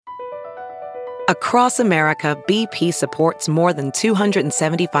Across America, BP supports more than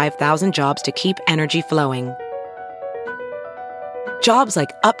 275,000 jobs to keep energy flowing. Jobs like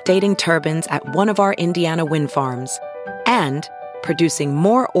updating turbines at one of our Indiana wind farms and producing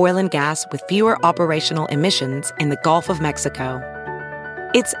more oil and gas with fewer operational emissions in the Gulf of Mexico.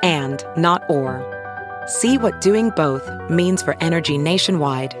 It's and, not or. See what doing both means for energy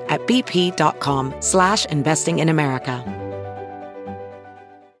nationwide at bp.com/investing in America.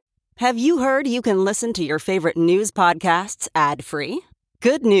 Have you heard you can listen to your favorite news podcasts ad-free?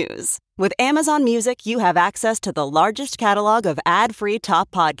 Good news. With Amazon Music, you have access to the largest catalog of ad-free top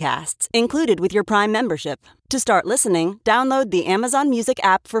podcasts included with your Prime membership. To start listening, download the Amazon Music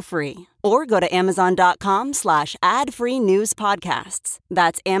app for free or go to amazon.com/ad-free news podcasts.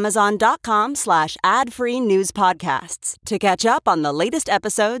 That's amazon.com/ad-free news podcasts to catch up on the latest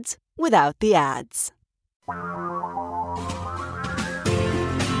episodes without the ads.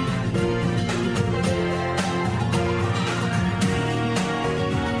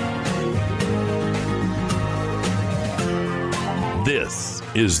 This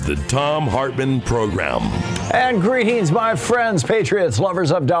is the Thom Hartmann Program. And greetings, my friends, patriots,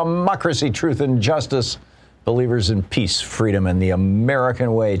 lovers of democracy, truth, and justice, believers in peace, freedom, and the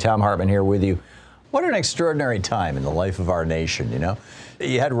American way. Thom Hartmann here with you. What an extraordinary time in the life of our nation, you know?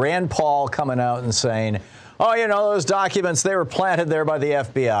 You had Rand Paul coming out and saying, oh, you know, those documents, they were planted there by the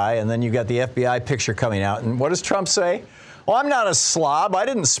FBI. And then you got the FBI picture coming out. And what does Trump say? Well, I'm not a slob. I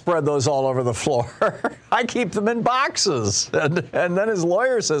didn't spread those all over the floor. I keep them in boxes. And then his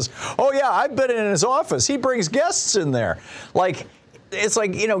lawyer says, oh, yeah, I've been in his office. He brings guests in there. Like, it's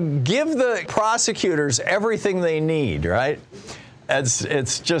like, you know, give the prosecutors everything they need, right?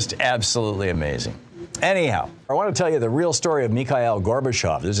 It's just absolutely amazing. Anyhow, I want to tell you the real story of Mikhail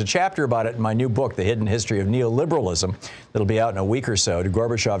Gorbachev. There's a chapter about it in my new book, The Hidden History of Neoliberalism, that'll be out in a week or so.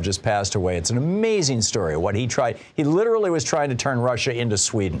 Gorbachev just passed away. It's an amazing story. What he tried, he literally was trying to turn Russia into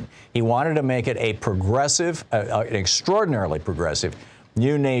Sweden. He wanted to make it a progressive, an extraordinarily progressive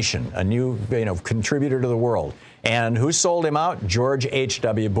new nation, a new, you know, contributor to the world. And who sold him out? George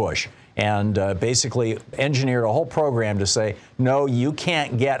H.W. Bush. And basically engineered a whole program to say, no, you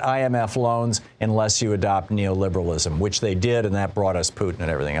can't get IMF loans unless you adopt neoliberalism, which they did, and that brought us Putin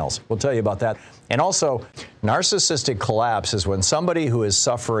and everything else. We'll tell you about that. And also, narcissistic collapse is when somebody who is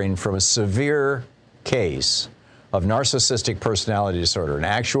suffering from a severe case of narcissistic personality disorder, an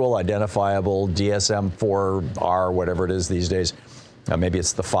actual identifiable DSM-4R, whatever it is these days, maybe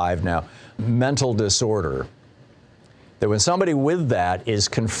it's the 5 now, mental disorder, that when somebody with that is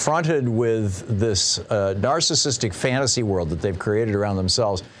confronted with this narcissistic fantasy world that they've created around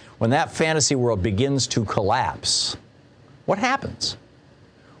themselves, when that fantasy world begins to collapse, what happens?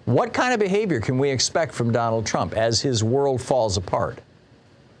 What kind of behavior can we expect from Donald Trump as his world falls apart?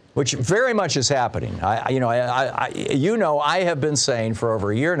 Which very much is happening. I have been saying for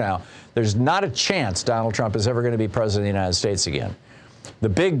over a year now, there's not a chance Donald Trump is ever going to be president of the United States again. The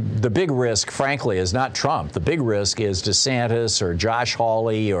big risk, frankly, is not Trump. The big risk is DeSantis or Josh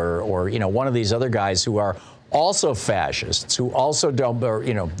Hawley or you know, one of these other guys who are also fascists, who also don't, or,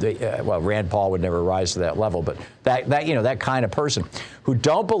 you know, well, Rand Paul would never rise to that level, but that kind of person who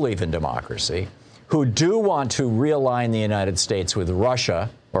don't believe in democracy, who do want to realign the United States with Russia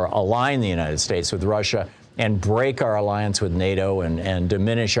or align the United States with Russia and break our alliance with NATO and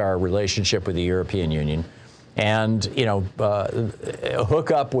diminish our relationship with the European Union. And, you know,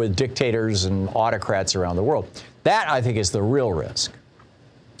 hook up with dictators and autocrats around the world. That, I think, is the real risk.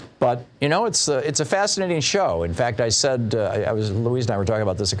 But, you know, it's a fascinating show. In fact, I said, Louise and I were talking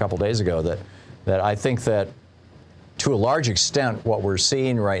about this a couple days ago, that I think that to a large extent what we're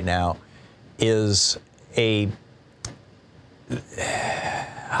seeing right now is a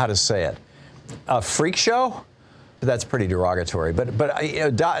freak show? That's pretty derogatory. But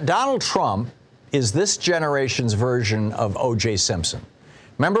Donald Trump is this generation's version of O.J. Simpson.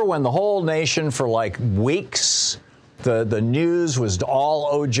 Remember when the whole nation for like weeks, the news was all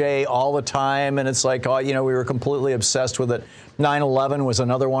O.J. all the time, and it's like, oh, you know, we were completely obsessed with it. 9/11 was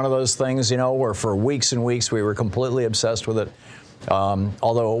another one of those things, you know, where for weeks and weeks we were completely obsessed with it.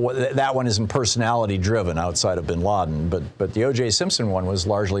 Although that one isn't personality driven outside of bin Laden, but the O.J. Simpson one was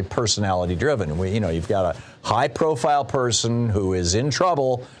largely personality driven. You've got a high profile person who is in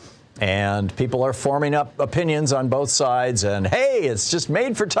trouble, and people are forming up opinions on both sides, and hey, it's just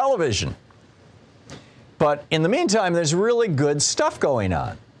made for television. But in the meantime, there's really good stuff going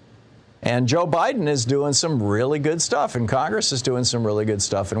on. And Joe Biden is doing some really good stuff, and Congress is doing some really good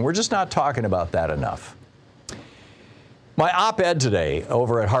stuff, and we're just not talking about that enough. My op-ed today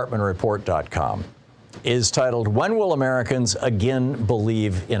over at HartmanReport.com is titled, "When Will Americans Again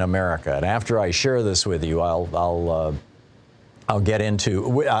Believe in America?" And after I share this with you, I'll get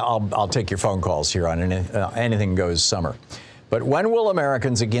into, I'll take your phone calls here on Anything Goes Summer. But when will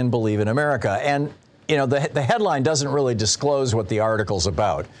Americans again believe in America? And, you know, the headline doesn't really disclose what the article's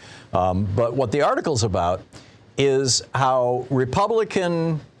about. But what the article's about is how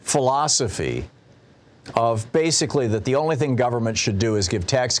Republican philosophy of basically that the only thing government should do is give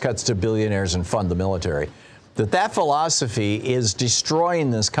tax cuts to billionaires and fund the military, that philosophy is destroying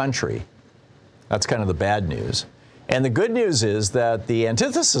this country. That's kind of the bad news. And the good news is that the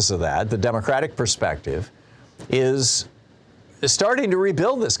antithesis of that, the Democratic perspective, is starting to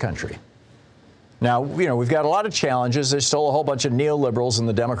rebuild this country. Now, you know, we've got a lot of challenges. There's still a whole bunch of neoliberals in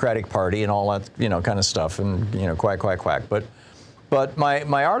the Democratic Party and all that, you know, kind of stuff, and, you know, quack, quack, quack. But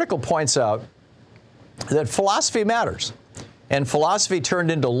my article points out that philosophy matters. And philosophy turned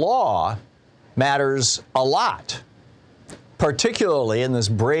into law matters a lot, particularly in this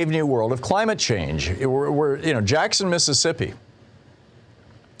brave new world of climate change. We're you know, Jackson, Mississippi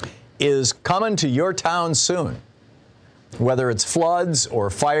is coming to your town soon. Whether it's floods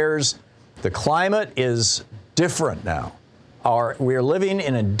or fires, the climate is different now. We are living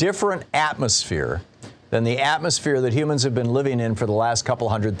in a different atmosphere than the atmosphere that humans have been living in for the last couple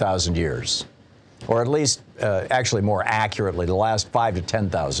 100,000 years. Or at least, actually more accurately, the last 5,000 to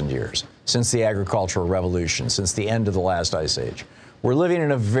 10,000 years, since the agricultural revolution, since the end of the last ice age. We're living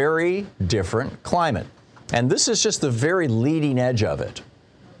in a very different climate. And this is just the very leading edge of it.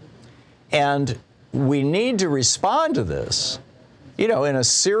 And we need to respond to this, you know, in a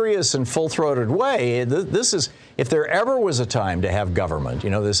serious and full-throated way. This is, if there ever was a time to have government, you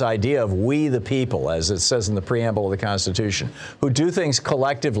know, this idea of we the people, as it says in the preamble of the Constitution, who do things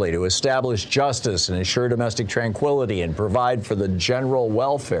collectively to establish justice and ensure domestic tranquility and provide for the general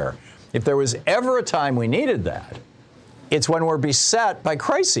welfare. If there was ever a time we needed that, it's when we're beset by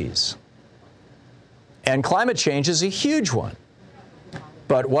crises. And climate change is a huge one.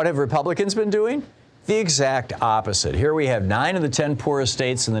 But what have Republicans been doing? The exact opposite. Here we have 9 of the 10 poorest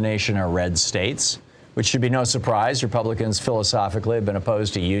states in the nation are red states, which should be no surprise. Republicans philosophically have been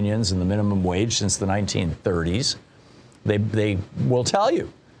opposed to unions and the minimum wage since the 1930s. They will tell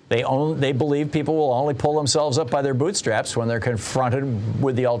you. They believe people will only pull themselves up by their bootstraps when they're confronted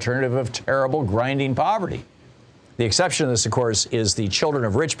with the alternative of terrible, grinding poverty. The exception to this, of course, is the children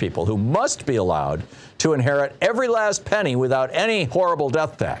of rich people who must be allowed to inherit every last penny without any horrible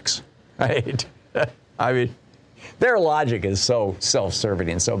death tax. Right? I mean, their logic is so self-serving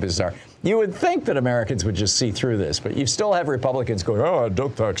and so bizarre. You would think that Americans would just see through this, but you still have Republicans going, "Oh,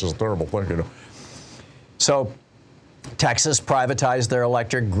 death tax is a terrible thing," you know. So Texas privatized their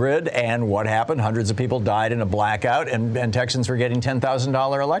electric grid, and what happened? Hundreds of people died in a blackout, and Texans were getting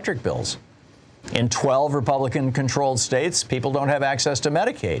 $10,000 electric bills. In 12 Republican-controlled states, people don't have access to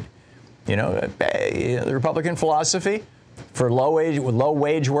Medicaid. You know, the Republican philosophy for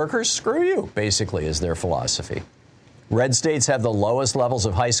low-wage workers, screw you, basically, is their philosophy. Red states have the lowest levels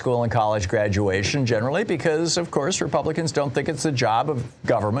of high school and college graduation generally because, of course, Republicans don't think it's the job of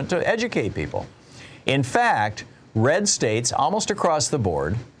government to educate people. In fact, red states, almost across the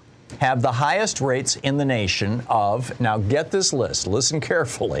board, have the highest rates in the nation of, now get this list, listen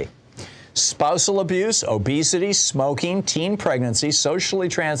carefully, spousal abuse, obesity, smoking, teen pregnancy, sexually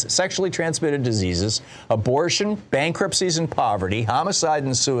transmitted diseases, abortion, bankruptcies and poverty, homicide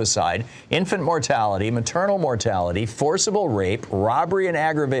and suicide, infant mortality, maternal mortality, forcible rape, robbery and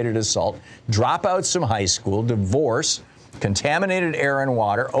aggravated assault, dropouts from high school, divorce, contaminated air and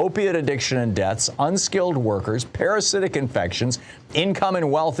water, opiate addiction and deaths, unskilled workers, parasitic infections, income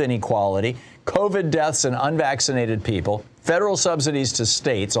and wealth inequality, COVID deaths and unvaccinated people, federal subsidies to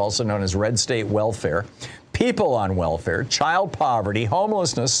states, also known as red state welfare, people on welfare, child poverty,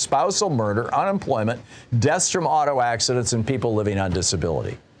 homelessness, spousal murder, unemployment, deaths from auto accidents, and people living on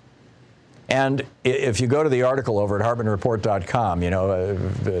disability. And if you go to the article over at HartmanReport.com, you know,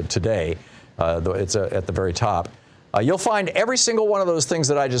 today, it's at the very top, you'll find every single one of those things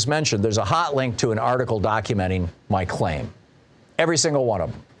that I just mentioned. There's a hot link to an article documenting my claim. Every single one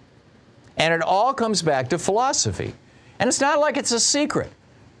of them. And it all comes back to philosophy. And it's not like it's a secret.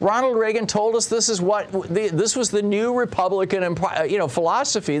 Ronald Reagan told us this was the new Republican,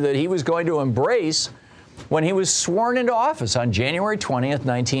 philosophy that he was going to embrace when he was sworn into office on January 20th,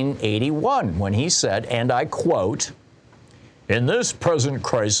 1981, when he said, and I quote, "In this present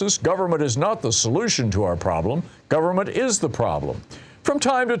crisis, government is not the solution to our problem. Government is the problem. From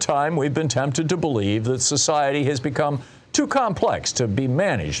time to time, we've been tempted to believe that society has become too complex to be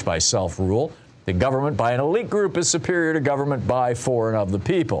managed by self-rule. The government by an elite group is superior to government by, for, and of the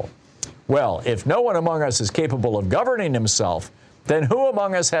people. Well, if no one among us is capable of governing himself, then who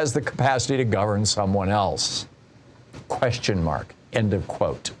among us has the capacity to govern someone else? Question mark. End of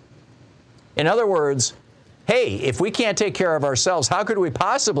quote. In other words, hey, if we can't take care of ourselves, how could we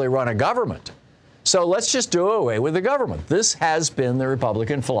possibly run a government? So let's just do away with the government. This has been the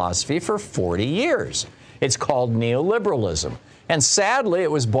Republican philosophy for 40 years. It's called neoliberalism. And sadly,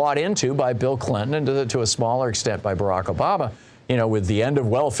 it was bought into by Bill Clinton and to a smaller extent by Barack Obama, with the end of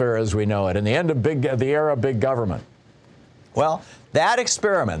welfare as we know it and the end of the era of big government. Well, that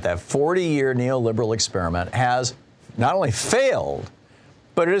experiment, that 40-year neoliberal experiment, has not only failed,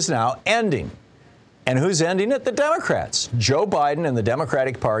 but it is now ending. And who's ending it? The Democrats. Joe Biden and the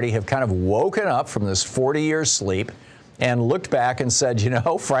Democratic Party have kind of woken up from this 40-year sleep and looked back and said,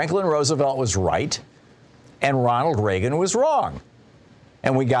 Franklin Roosevelt was right and Ronald Reagan was wrong.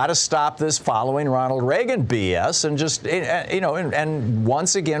 And we got to stop this following Ronald Reagan BS and just, and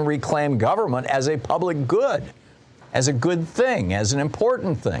once again reclaim government as a public good, as a good thing, as an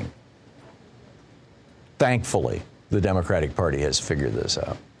important thing. Thankfully, the Democratic Party has figured this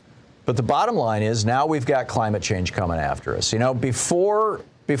out. But the bottom line is now we've got climate change coming after us. Before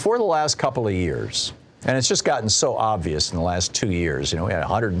the last couple of years, and it's just gotten so obvious in the last 2 years. We had a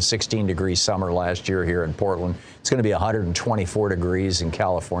 116-degree summer last year here in Portland. It's going to be 124 degrees in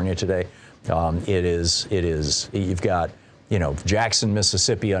California today. You've got, Jackson,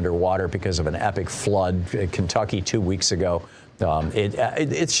 Mississippi underwater because of an epic flood. Kentucky 2 weeks ago.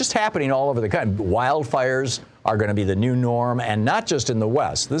 It's just happening all over the country. Wildfires are going to be the new norm, and not just in the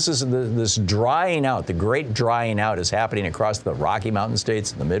West. This drying out, the great drying out is happening across the Rocky Mountain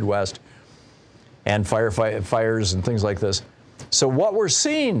states and the Midwest, and fires and things like this. So what we're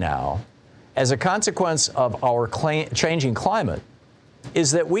seeing now, as a consequence of our changing climate,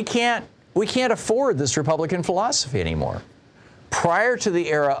 is that we can't afford this Republican philosophy anymore. Prior to the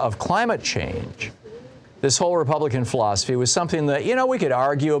era of climate change, this whole Republican philosophy was something that, we could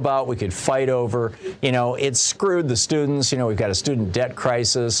argue about, we could fight over. It screwed the students. We've got a student debt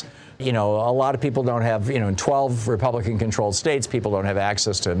crisis. A lot of people don't have, in 12 Republican-controlled states, people don't have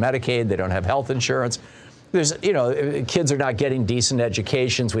access to Medicaid. They don't have health insurance. There's, kids are not getting decent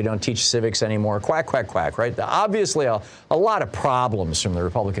educations. We don't teach civics anymore. Quack, quack, quack, right? Obviously, a lot of problems from the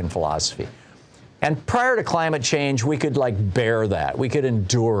Republican philosophy. And prior to climate change, we could, bear that. We could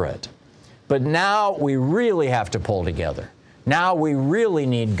endure it. But now we really have to pull together. Now we really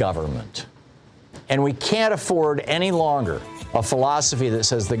need government. And we can't afford any longer a philosophy that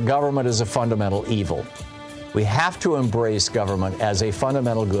says that government is a fundamental evil. We have to embrace government as a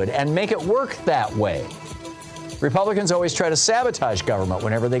fundamental good and make it work that way. Republicans always try to sabotage government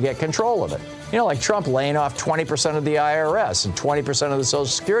whenever they get control of it. Like Trump laying off 20% of the IRS and 20% of the Social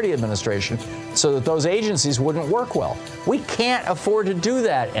Security Administration so that those agencies wouldn't work well. We can't afford to do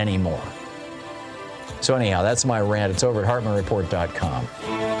that anymore. So anyhow, that's my rant. It's over at HartmanReport.com.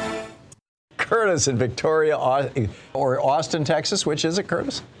 Curtis in Victoria or Austin, Texas. Which is it,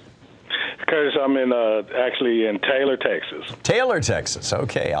 Curtis? Curtis, I'm actually in Taylor, Texas. Taylor, Texas.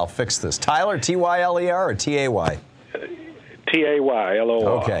 Okay, I'll fix this. Tyler, Tyler, or Tay? Taylor.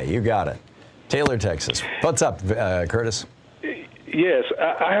 Okay, you got it. Taylor, Texas. What's up, Curtis? Yes,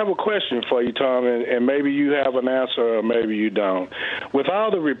 I have a question for you, Tom, and maybe you have an answer or maybe you don't. With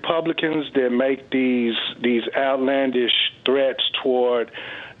all the Republicans that make these outlandish threats toward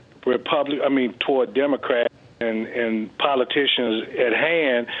Democrats and politicians at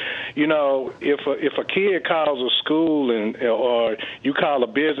hand, if a kid calls a school or you call a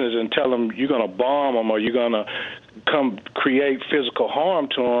business and tell them you're going to bomb them or you're going to come create physical harm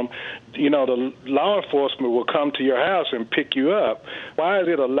to them, the law enforcement will come to your house and pick you up. Why is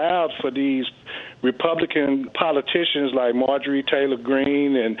it allowed for these Republican politicians like Marjorie Taylor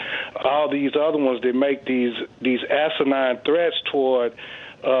Greene and all these other ones that make these asinine threats toward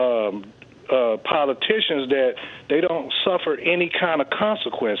politicians that they don't suffer any kind of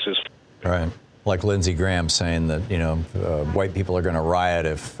consequences? Right. Like Lindsey Graham saying that, white people are going to riot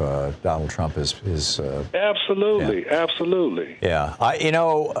if Donald Trump is Absolutely. Yeah. Absolutely. Yeah.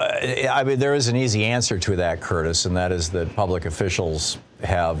 There is an easy answer to that, Curtis, and that is that public officials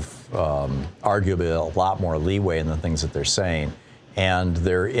have arguably a lot more leeway in the things that they're saying. And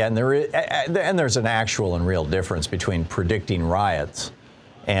there's an actual and real difference between predicting riots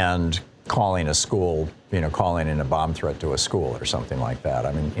and calling a school, calling in a bomb threat to a school or something like that.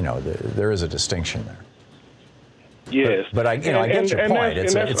 There is a distinction there. Yes, but I get your point.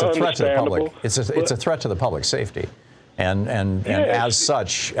 It's a threat to the public. It's a threat to the public safety, and as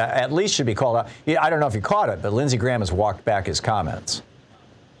such, at least should be called out. I don't know if you caught it, but Lindsey Graham has walked back his comments.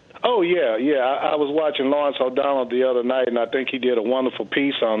 Oh, yeah. I was watching Lawrence O'Donnell the other night, and I think he did a wonderful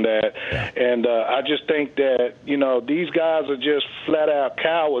piece on that. Yeah. And I just think that, these guys are just flat-out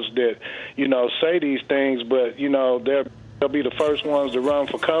cowards that, say these things, but, they'll be the first ones to run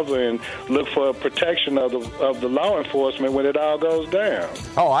for cover and look for protection of the law enforcement when it all goes down.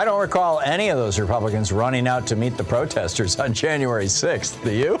 Oh, I don't recall any of those Republicans running out to meet the protesters on January 6th.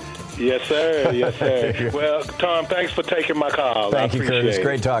 Do you? Yes, sir. Yes, sir. Well, Tom, thanks for taking my call. Thank you, Curtis.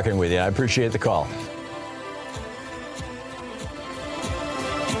 Great talking with you. I appreciate the call.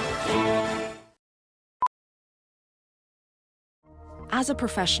 As a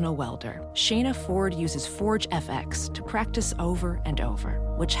professional welder, Shayna Ford uses Forge FX to practice over and over,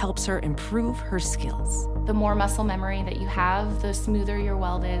 which helps her improve her skills. The more muscle memory that you have, the smoother your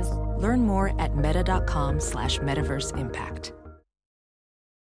weld is. Learn more at meta.com/metaverseimpact.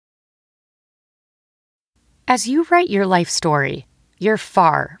 As you write your life story, you're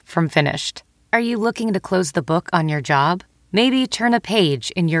far from finished. Are you looking to close the book on your job? Maybe turn a page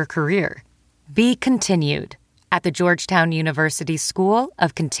in your career? Be continued at the Georgetown University School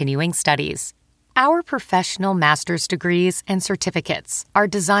of Continuing Studies. Our professional master's degrees and certificates are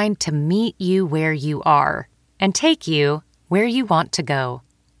designed to meet you where you are and take you where you want to go.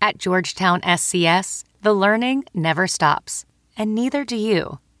 At Georgetown SCS, the learning never stops, and neither do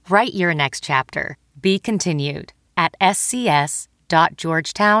you. Write your next chapter. Be continued at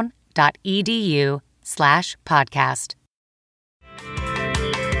scs.georgetown.edu/podcast.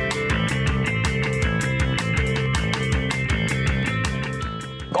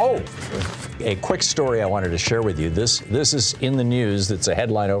 Oh, a quick story I wanted to share with you. This is in the news. It's a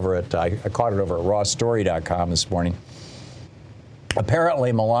headline over at, I caught it over at rawstory.com this morning.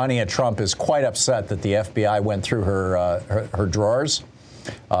 Apparently, Melania Trump is quite upset that the FBI went through her drawers,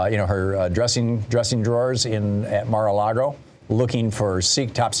 her dressing drawers at Mar-a-Lago, looking for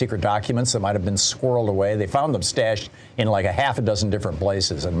top secret documents that might have been squirreled away. They found them stashed in like a half a dozen different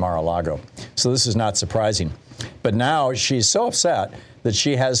places in Mar-a-Lago. So this is not surprising. But now she's so upset that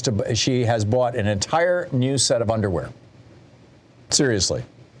she has bought an entire new set of underwear. Seriously.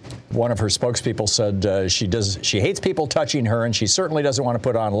 One of her spokespeople said she hates people touching her, and she certainly doesn't want to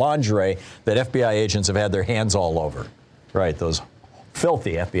put on lingerie that FBI agents have had their hands all over. Right, those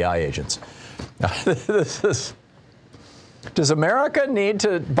filthy FBI agents. Does America need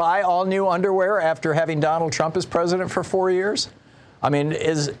to buy all new underwear after having Donald Trump as president for 4 years? I mean,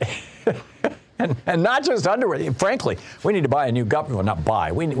 and not just underwear. Frankly, we need to buy a new government. Well, not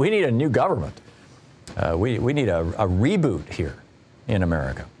buy. We need a new government. We need a reboot here in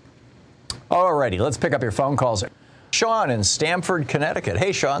America. All righty, let's pick up your phone calls. Sean in Stamford, Connecticut.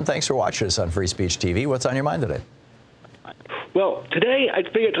 Hey, Sean, thanks for watching us on Free Speech TV. What's on your mind today? Well, today I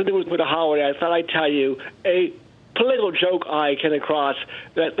figured something with a holiday. I thought I'd tell you a political joke I came across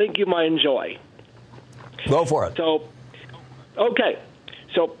that I think you might enjoy. Go for it. So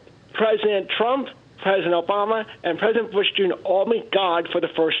President Trump, President Obama, and President Bush Jr. all meet God for the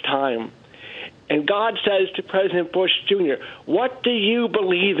first time. And God says to President Bush Jr., "What do you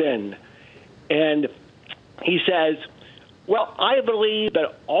believe in?" And he says, "Well, I believe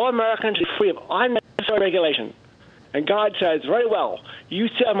that all Americans are free of unnecessary regulation." And God says, "Very well, you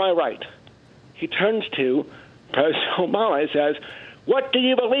set my right." He turns to President Obama and says, "What do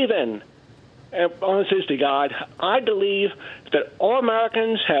you believe in?" And Obama says to God, "I believe that all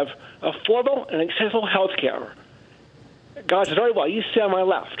Americans have affordable and accessible health care." God says, "Very well, you sit on my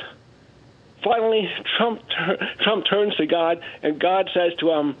left." Finally, Trump turns to God, and God says to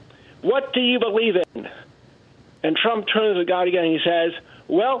him, "What do you believe in?" And Trump turns to God again, and he says,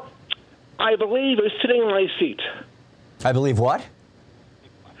 "Well, I believe you're sitting in my seat." I believe what?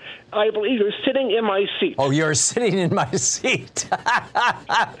 I believe you're sitting in my seat. Oh, you're sitting in my seat.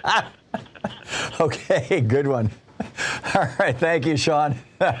 Okay, good one. All right, thank you, Sean.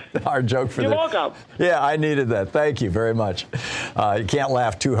 Our joke for You're welcome. Yeah, I needed that. Thank you very much. You can't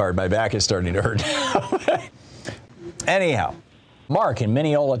laugh too hard. My back is starting to hurt. Anyhow, Mark in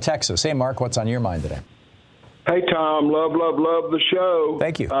Mineola, Texas. Hey, Mark, what's on your mind today? Hey, Tom. Love the show.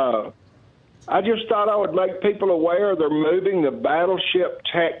 Thank you. I just thought I would make people aware they're moving the battleship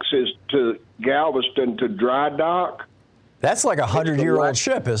Texas to Galveston to dry dock. That's like a 100-year-old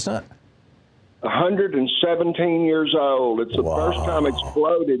ship, isn't it? 117 years old. It's the first time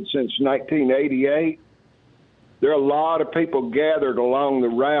exploded since 1988. There are a lot of people gathered along the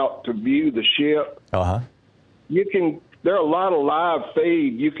route to view the ship. There are a lot of live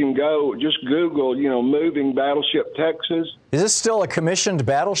feed. You can go, just Google, moving battleship Texas. Is this still a commissioned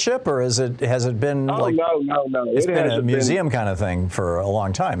battleship, or has it been no. It's been a museum kind of thing for a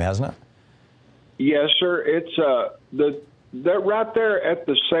long time, hasn't it? Yes, sir. It's they're right there at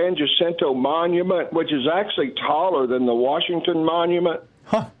the San Jacinto Monument, which is actually taller than the Washington Monument.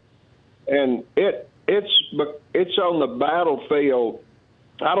 Huh. And it's on the battlefield.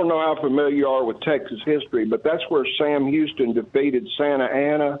 I don't know how familiar you are with Texas history, but that's where Sam Houston defeated Santa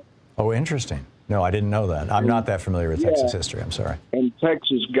Anna. Oh, interesting. No, I didn't know that. I'm not that familiar with Texas history. I'm sorry. And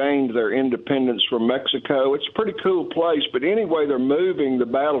Texas gained their independence from Mexico. It's a pretty cool place. But anyway, they're moving the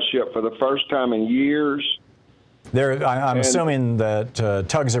battleship for the first time in years. I'm assuming that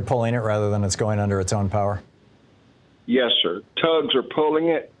tugs are pulling it rather than it's going under its own power? Yes, sir. Tugs are pulling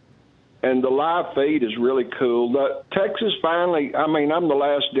it. And the live feed is really cool. Texas finally, I'm the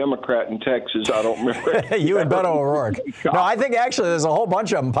last Democrat in Texas. I don't remember. You and Beto O'Rourke. No, I think actually there's a whole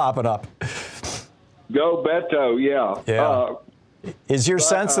bunch of them popping up. Go Beto, yeah. Yeah. Is your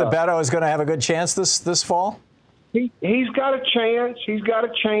sense that Beto is going to have a good chance this fall? He's got a chance.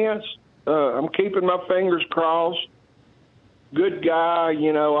 I'm keeping my fingers crossed. Good guy.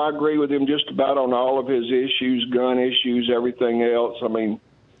 I agree with him just about on all of his issues, gun issues, everything else.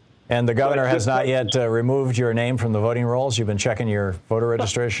 And the governor has not yet removed your name from the voting rolls? You've been checking your voter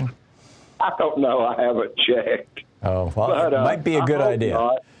registration? I don't know. I haven't checked. Oh, well, but, it might be a good idea.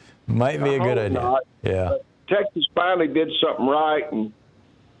 Not. Might be a good idea. Not. Yeah. But Texas finally did something right and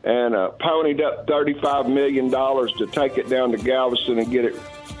ponied up $35 million to take it down to Galveston and get it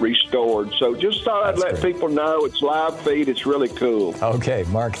restored. So just thought I'd let people know it's live feed. It's really cool. Okay,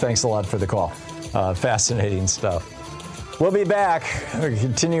 Mark, thanks a lot for the call. Fascinating stuff. We'll be back. We'll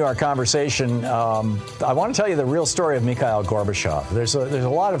continue our conversation. I want to tell you the real story of Mikhail Gorbachev. There's a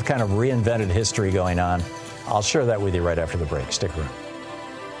lot of kind of reinvented history going on. I'll share that with you right after the break. Stick around.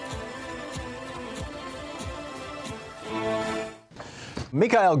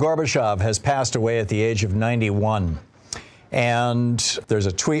 Mikhail Gorbachev has passed away at the age of 91. And there's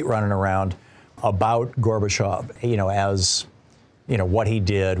a tweet running around about Gorbachev, as what he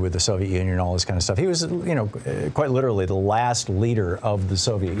did with the Soviet Union and all this kind of stuff. He was, quite literally the last leader of the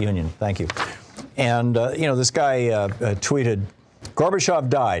Soviet Union. Thank you. And, this guy tweeted, Gorbachev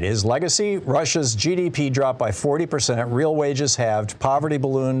died. His legacy, Russia's GDP dropped by 40%, real wages halved, poverty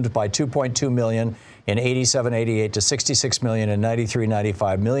ballooned by 2.2 million in 87-88 to 66 million in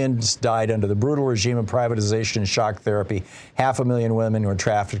 93-95. Millions died under the brutal regime of privatization and shock therapy. 500,000 women were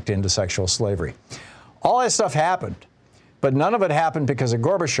trafficked into sexual slavery. All that stuff happened. But none of it happened because of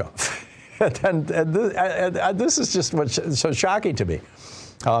Gorbachev. and this is just what's so shocking to me.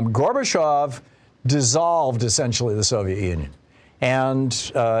 Gorbachev dissolved essentially the Soviet Union.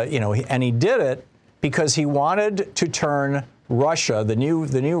 And, and he did it because he wanted to turn Russia, the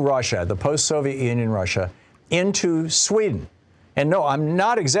new Russia, the post-Soviet Union Russia, into Sweden. And no, I'm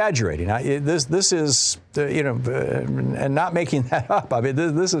not exaggerating. This is, and not making that up.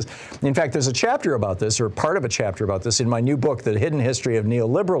 This is, in fact, there's a chapter about this, or part of a chapter about this, in my new book, The Hidden History of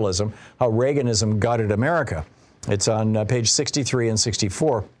Neoliberalism, How Reaganism Gutted America. It's on page 63 and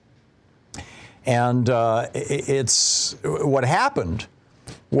 64. And it's what happened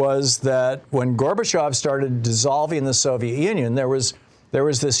was that when Gorbachev started dissolving the Soviet Union, there was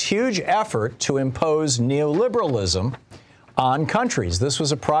this huge effort to impose neoliberalism on countries. This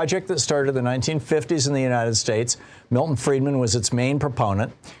was a project that started in the 1950s in the United States. Milton Friedman was its main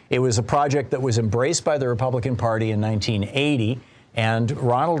proponent. It was a project that was embraced by the Republican Party in 1980, and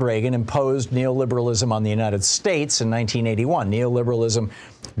Ronald Reagan imposed neoliberalism on the United States in 1981. Neoliberalism: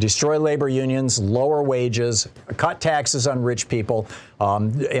 destroy labor unions, lower wages, cut taxes on rich people,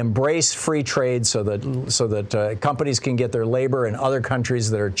 embrace free trade so that companies can get their labor in other countries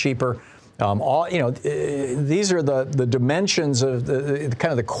that are cheaper. These are the dimensions of the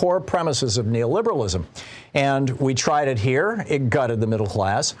kind of the core premises of neoliberalism. And we tried it here. It gutted the middle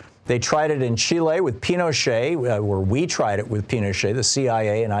class. They tried it in Chile with Pinochet, where we tried it with Pinochet. The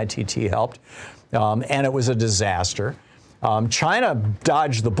CIA and ITT helped. And it was a disaster. China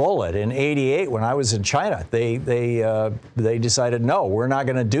dodged the bullet in '88 when I was in China. They decided, no, we're not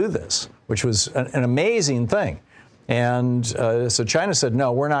going to do this, which was an amazing thing. And so China said,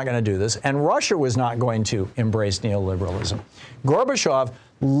 no, we're not going to do this. And Russia was not going to embrace neoliberalism. Gorbachev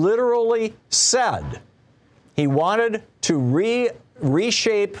literally said he wanted to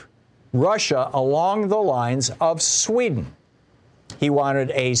reshape Russia along the lines of Sweden. He wanted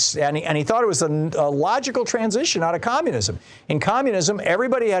and he thought it was a logical transition out of communism. In communism,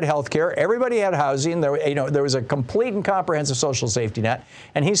 everybody had health care, everybody had housing, there was a complete and comprehensive social safety net.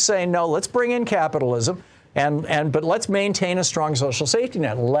 And he's saying, no, let's bring in capitalism, but let's maintain a strong social safety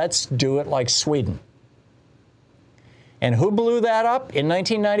net. Let's do it like Sweden. And who blew that up in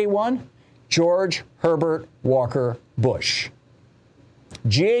 1991? George Herbert Walker Bush.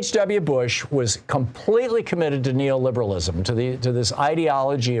 G.H.W. Bush was completely committed to neoliberalism, to this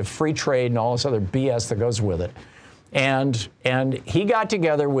ideology of free trade and all this other BS that goes with it. And he got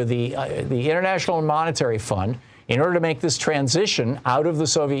together with the International Monetary Fund in order to make this transition out of the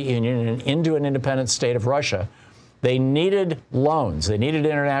Soviet Union and into an independent state of Russia. They needed loans. They needed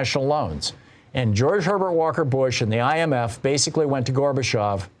international loans. And George Herbert Walker Bush and the IMF basically went to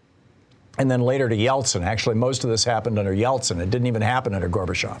Gorbachev and then later to Yeltsin. Actually, most of this happened under Yeltsin. It didn't even happen under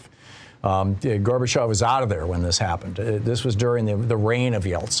Gorbachev. Gorbachev was out of there when this happened. This was during the reign of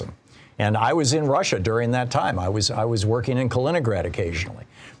Yeltsin. And I was in Russia during that time. I was working in Kaliningrad occasionally,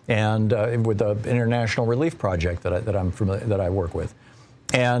 and with the International Relief Project that I work with.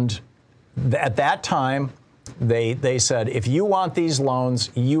 And at that time, they said, if you want these loans,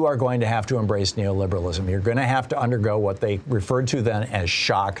 you are going to have to embrace neoliberalism. You're going to have to undergo what they referred to then as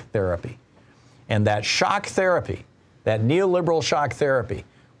shock therapy. And that shock therapy, that neoliberal shock therapy,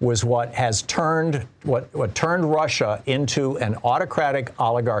 was what has turned Russia into an autocratic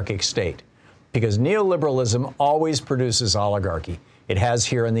oligarchic state. Because neoliberalism always produces oligarchy. It has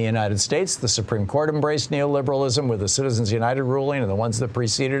here in the United States. The Supreme Court embraced neoliberalism with the Citizens United ruling and the ones that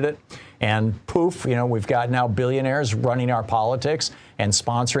preceded it. And poof, we've got now billionaires running our politics and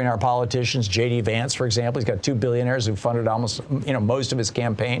sponsoring our politicians. J.D. Vance, for example, he's got 2 billionaires who funded almost, most of his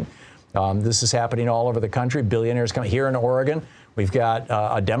campaign. This is happening all over the country. Billionaires coming here in Oregon. We've got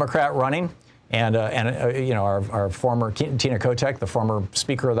a Democrat running, and our former Tina Kotek, the former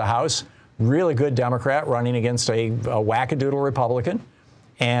Speaker of the House, really good Democrat running against a wackadoodle Republican.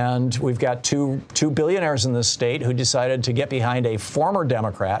 And we've got two billionaires in this state who decided to get behind a former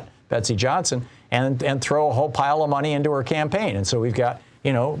Democrat, Betsy Johnson, and throw a whole pile of money into her campaign. And so we've got,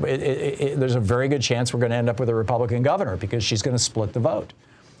 there's a very good chance we're going to end up with a Republican governor because she's going to split the vote.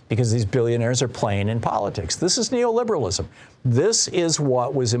 Because these billionaires are playing in politics. This is neoliberalism. This is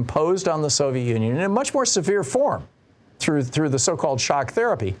what was imposed on the Soviet Union in a much more severe form through the so-called shock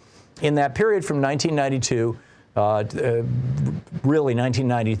therapy in that period from 1992, really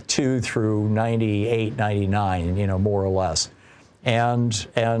 1992 through 98, 99, more or less. And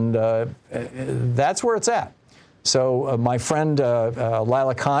that's where it's at. So my friend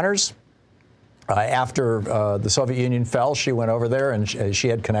Lila Connors, after the Soviet Union fell, she went over there and she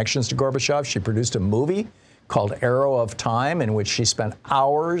had connections to Gorbachev. She produced a movie called Arrow of Time in which she spent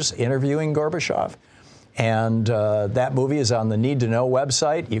hours interviewing Gorbachev. And that movie is on the Need to Know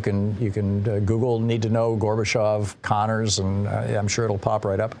website. You can Google Need to Know Gorbachev Connors, and I'm sure it'll pop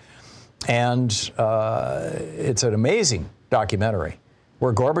right up. And it's an amazing documentary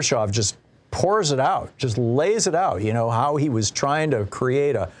where Gorbachev just pours it out, just lays it out, how he was trying to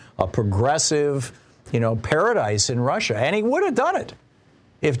create a progressive, paradise in Russia. And he would have done it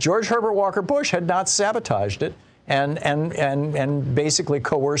if George Herbert Walker Bush had not sabotaged it and basically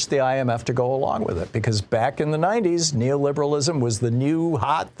coerced the IMF to go along with it. Because back in the 90s, neoliberalism was the new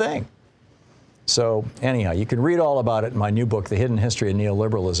hot thing. So anyhow, you can read all about it in my new book, The Hidden History of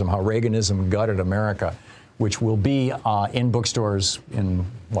Neoliberalism, How Reaganism Gutted America, which will be in bookstores in,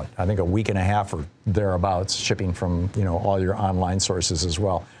 I think a week and a half or thereabouts, shipping from, all your online sources as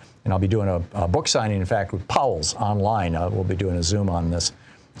well. And I'll be doing a book signing, in fact, with Powell's online. We'll be doing a Zoom on this.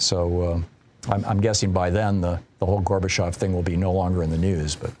 So I'm guessing by then the whole Gorbachev thing will be no longer in the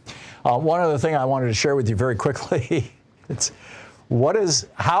news. But one other thing I wanted to share with you very quickly,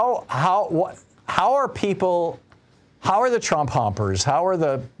 how are people... How are the Trump humpers? How are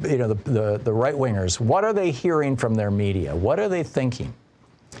the right-wingers? What are they hearing from their media? What are they thinking?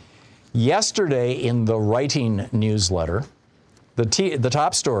 Yesterday in the Writing newsletter, the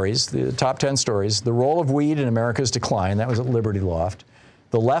top stories, the top 10 stories, the role of weed in America's decline, that was at Liberty Loft.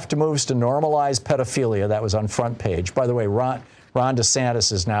 The left moves to normalize pedophilia, that was on front page. By the way, Ron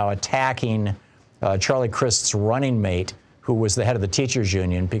DeSantis is now attacking Charlie Crist's running mate, who was the head of the teachers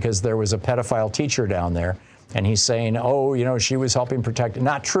union, because there was a pedophile teacher down there. And he's saying, she was helping protect.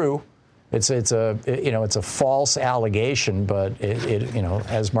 Not true. It's a false allegation, but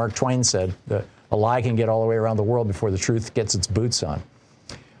as Mark Twain said, a lie can get all the way around the world before the truth gets its boots on.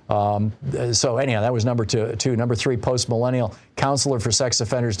 So anyhow, that was number two. Number three, post-millennial counselor for sex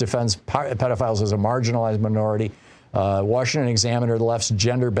offenders defends pedophiles as a marginalized minority. Washington Examiner, the left's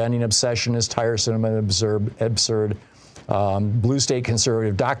gender-bending obsession is tiresome and absurd. Blue state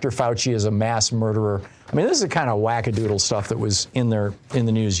conservative, Dr. Fauci is a mass murderer. I mean, this is the kind of wackadoodle stuff that was in the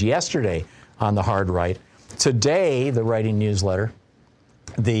news yesterday on the hard right. Today, the Writing newsletter,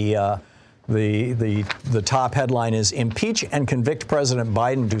 the top headline is Impeach and Convict President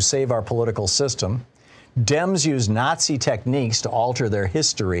Biden to Save Our Political System. Dems use Nazi techniques to alter their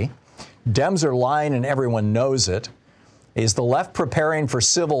history. Dems are lying and everyone knows it. Is the left preparing for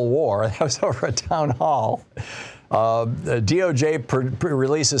civil war? That was over at Town Hall. The DOJ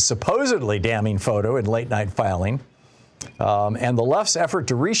releases supposedly damning photo in late-night filing. And the left's effort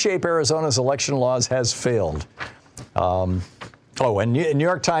to reshape Arizona's election laws has failed. And New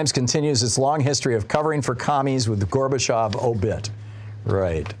York Times continues its long history of covering for commies with the Gorbachev obit.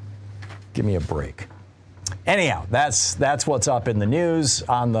 Right. Give me a break. Anyhow, that's what's up in the news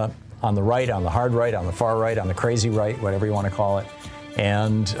on the right, on the hard right, on the far right, on the crazy right, whatever you want to call it.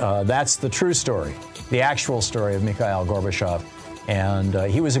 And that's the true story, the actual story of Mikhail Gorbachev. And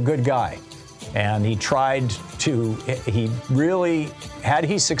he was a good guy. And he really, had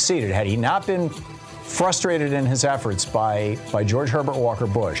he succeeded, had he not been frustrated in his efforts by George Herbert Walker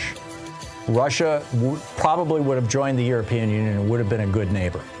Bush, Russia probably would have joined the European Union and would have been a good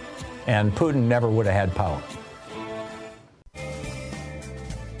neighbor. And Putin never would have had power.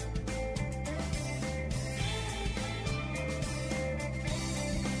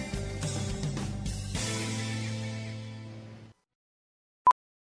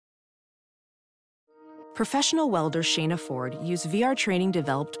 Professional welder Shayna Ford used VR training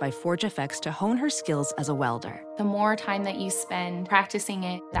developed by ForgeFX to hone her skills as a welder. The more time that you spend practicing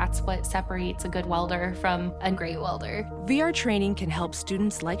it, that's what separates a good welder from a great welder. VR training can help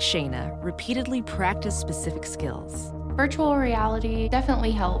students like Shayna repeatedly practice specific skills. Virtual reality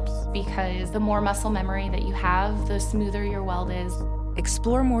definitely helps because the more muscle memory that you have, the smoother your weld is.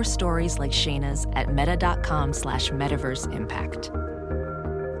 Explore more stories like Shayna's at meta.com/metaverseimpact.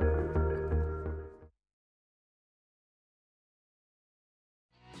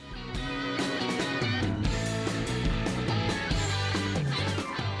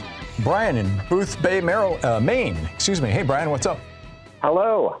 Brian in Booth Bay, Maine. Excuse me. Hey, Brian, what's up?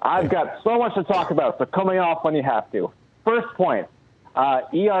 Hello. I've got so much to talk about, so cut me off when you have to. First point,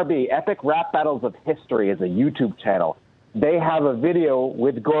 ERB, Epic Rap Battles of History, is a YouTube channel. They have a video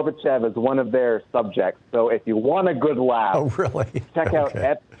with Gorbachev as one of their subjects. So if you want a good laugh, check out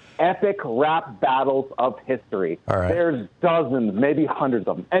Epic Rap Battles of History. All right. There's dozens, maybe hundreds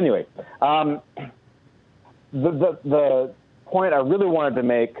of them. Anyway, the point I really wanted to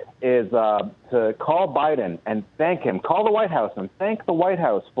make is to call Biden and thank him. Call the White House and thank the White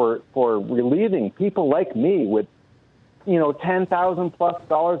House for relieving people like me with,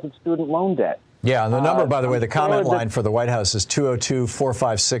 $10,000+ of student loan debt. Yeah, and the number, by the way, the comment line for the White House is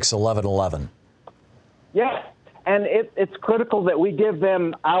 202-456-1111. Yeah, and it's critical that we give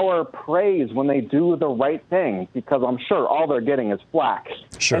them our praise when they do the right thing, because I'm sure all they're getting is flack.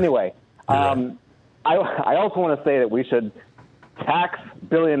 Sure. Anyway, right. I also want to say that we should tax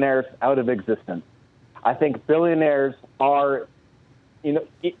billionaires out of existence. I think billionaires are,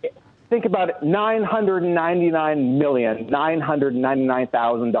 think about it,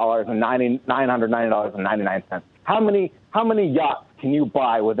 $999,999,990.99. How many yachts can you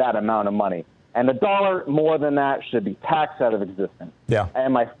buy with that amount of money? And $1 more than that should be taxed out of existence. Yeah.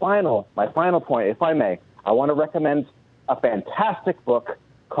 And my final point, if I may, I want to recommend a fantastic book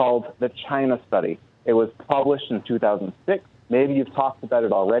called The China Study. It was published in 2006. Maybe you've talked about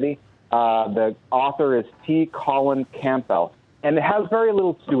it already. The author is T. Colin Campbell. And it has very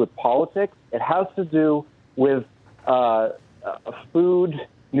little to do with politics. It has to do with food,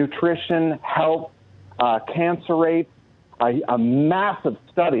 nutrition, health, cancer rates, a massive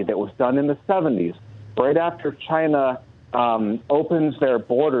study that was done in the 70s, right after China opens their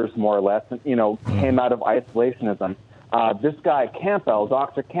borders, more or less, and, came out of isolationism. This guy, Campbell,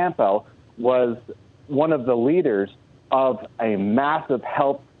 Dr. Campbell, was one of the leaders of a massive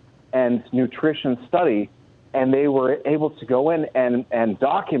health and nutrition study, and they were able to go in and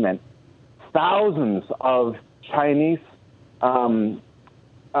document thousands of Chinese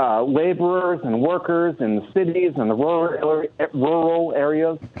laborers and workers in the cities and the rural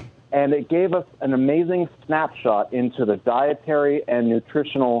areas, and it gave us an amazing snapshot into the dietary and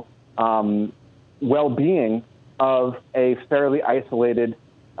nutritional well-being of a fairly isolated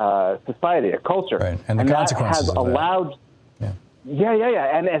society, a culture. Right. And the consequences that has allowed, and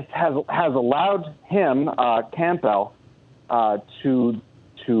it has allowed him, Campbell, to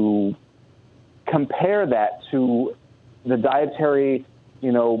compare that to the dietary,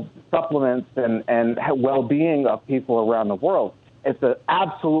 supplements and well-being of people around the world. It's an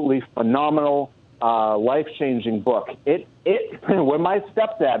absolutely phenomenal, life-changing book. It when my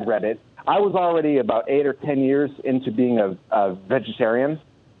stepdad read it, I was already about 8 or 10 years into being a vegetarian.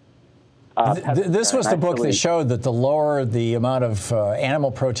 This was the book that showed that the lower the amount of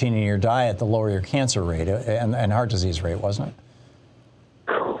animal protein in your diet, the lower your cancer rate and heart disease rate, wasn't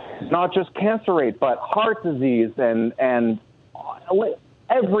it? Not just cancer rate, but heart disease and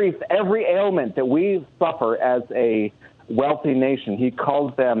every ailment that we suffer as a wealthy nation. He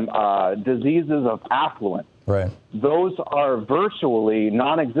calls them diseases of affluence. Right. Those are virtually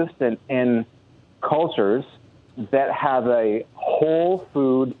non-existent in cultures that have a whole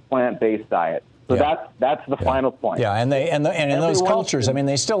food, plant-based diet. So that's the final point. Yeah, and in those cultures, I mean,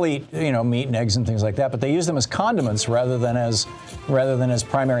 they still eat meat and eggs and things like that, but they use them as condiments rather than as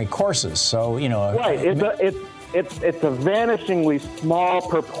primary courses. So right. It's a vanishingly small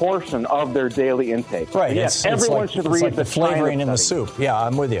proportion of their daily intake. Right. Yes, everyone should read like the flavoring in the soup. Yeah,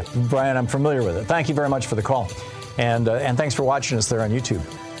 I'm with you, Brian. I'm familiar with it. Thank you very much for the call, and thanks for watching us there on YouTube.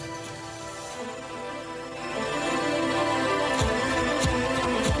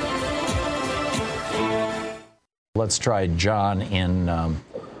 Let's try John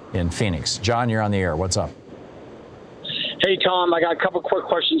in Phoenix. John, you're on the air. What's up? Hey, Tom, I got a couple quick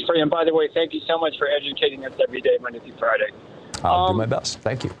questions for you. And by the way, thank you so much for educating us every day, Monday through Friday. I'll do my best.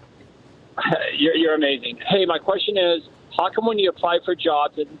 Thank you. You're amazing. Hey, my question is, how come when you apply for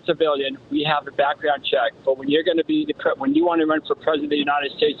jobs as a civilian, we have a background check, but when you're going to be when you want to run for president of the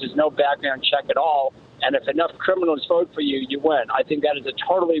United States, there's no background check at all, and if enough criminals vote for you, you win? I think that is a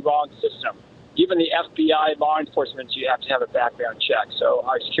totally wrong system. Even the FBI, law enforcement, you have to have a background check. So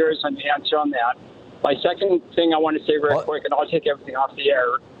I was curious on the answer on that. My second thing I want to say real quick, and I'll take everything off the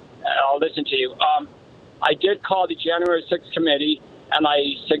air, and I'll listen to you. I did call the January 6th committee, and I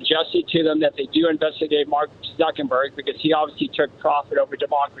suggested to them that they do investigate Mark Zuckerberg because he obviously took profit over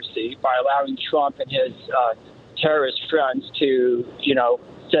democracy by allowing Trump and his terrorist friends to,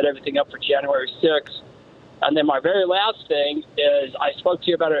 set everything up for January 6th. And then my very last thing is I spoke to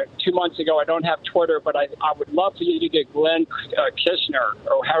you about it 2 months ago. I don't have Twitter, but I would love for you to get Glenn Kirshner,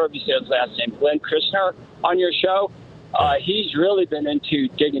 or however you say his last name, Glenn Kirshner, on your show. He's really been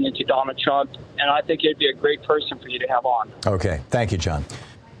digging into Donald Trump, and I think he'd be a great person for you to have on. Okay. Thank you, John.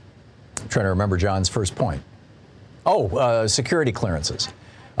 I'm trying to remember John's first point. Security clearances.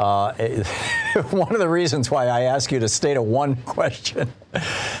 One of the reasons why I ask you to state a one question.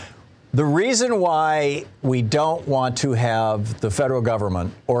 The reason why we don't want to have the federal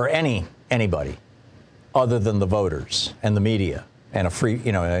government or anybody other than the voters and the media and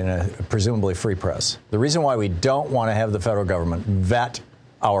and a presumably free press. The reason why we don't want to have the federal government vet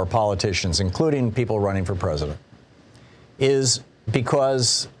our politicians, including people running for president, is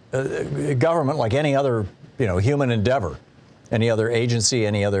because government, like any other human endeavor, any other agency,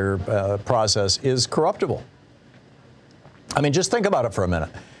 any other process, is corruptible. I mean, just think about it for a minute.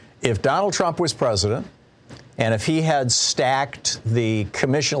 If Donald Trump was president, and if he had stacked the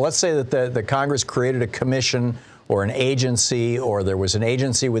commission, let's say that the Congress created a commission or an agency, or there was an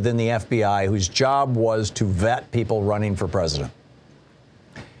agency within the FBI whose job was to vet people running for president,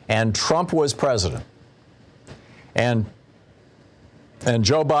 and Trump was president, and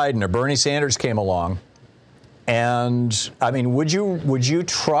Joe Biden or Bernie Sanders came along, and I mean, would you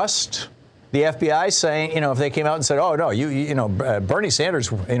trust the FBI saying, if they came out and said, oh, no, Bernie Sanders,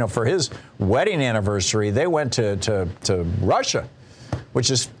 for his wedding anniversary, they went to Russia,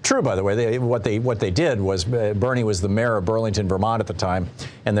 which is true, by the way. What they did was Bernie was the mayor of Burlington, Vermont at the time,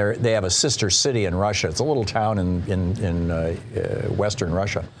 and they have a sister city in Russia. It's a little town in western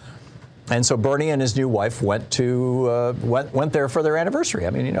Russia. And so Bernie and his new wife went there for their anniversary.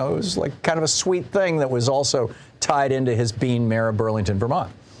 I mean, it was like kind of a sweet thing that was also tied into his being mayor of Burlington,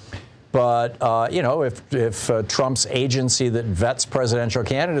 Vermont. But, if Trump's agency that vets presidential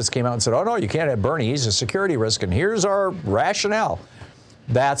candidates came out and said, oh, no, you can't have Bernie, he's a security risk, and here's our rationale,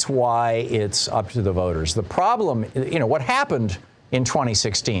 that's why it's up to the voters. The problem, what happened in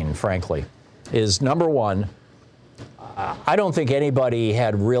 2016, frankly, is, number one, I don't think anybody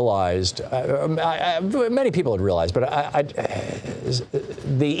had realized, many people had realized, but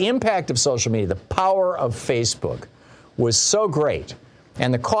the impact of social media, the power of Facebook was so great.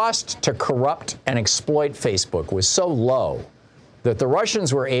 And the cost to corrupt and exploit Facebook was so low that the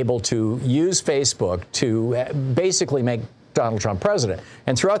Russians were able to use Facebook to basically make Donald Trump president.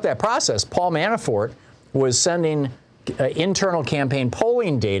 And throughout that process, Paul Manafort was sending internal campaign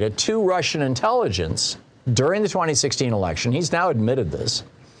polling data to Russian intelligence during the 2016 election. He's now admitted this.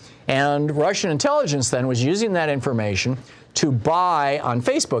 And Russian intelligence then was using that information to buy on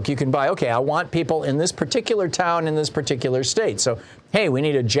Facebook. You can buy, okay, I want people in this particular town in this particular state. So, hey, we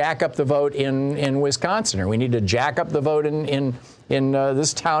need to jack up the vote in Wisconsin, or we need to jack up the vote in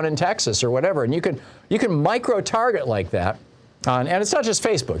this town in Texas, or whatever. And you can micro-target like that. And it's not just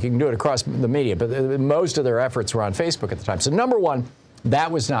Facebook. You can do it across the media, but most of their efforts were on Facebook at the time. So number one,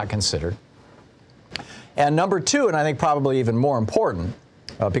 that was not considered. And number two, and I think probably even more important,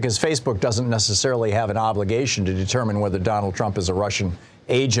 because Facebook doesn't necessarily have an obligation to determine whether Donald Trump is a Russian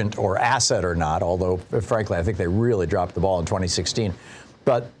agent or asset or not, although, frankly, I think they really dropped the ball in 2016.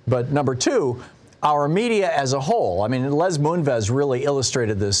 But number two, our media as a whole. I mean, Les Moonves really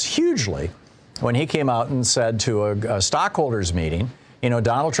illustrated this hugely when he came out and said to a stockholders meeting,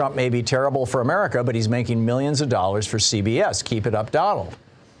 Donald Trump may be terrible for America, but he's making millions of dollars for CBS. Keep it up, Donald.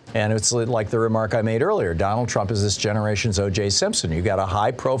 And it's like the remark I made earlier. Donald Trump is this generation's O.J. Simpson. You got a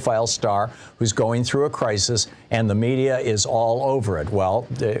high-profile star who's going through a crisis, and the media is all over it. Well,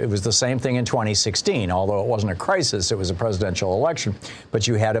 it was the same thing in 2016. Although it wasn't a crisis, it was a presidential election. But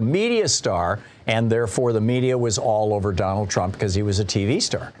you had a media star, and therefore the media was all over Donald Trump because he was a TV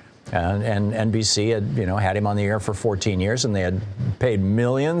star. And NBC had him on the air for 14 years, and they had paid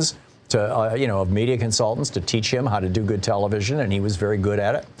millions to of media consultants to teach him how to do good television, and he was very good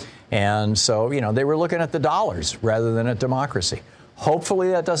at it. And so, they were looking at the dollars rather than at democracy. Hopefully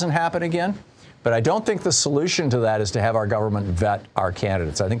that doesn't happen again. But I don't think the solution to that is to have our government vet our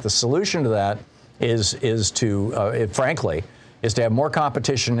candidates. I think the solution to that is to have more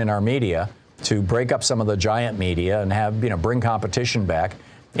competition in our media, to break up some of the giant media and have bring competition back,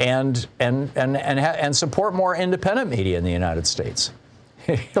 and support more independent media in the United States.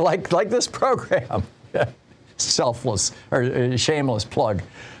 like this program. Selfless or shameless plug.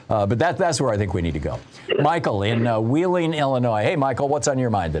 But that's where I think we need to go. Michael in Wheeling, Illinois. Hey, Michael, what's on your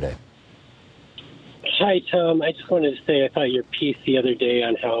mind today? Hi, Tom. I just wanted to say I thought your piece the other day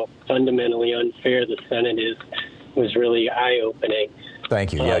on how fundamentally unfair the Senate is was really eye-opening.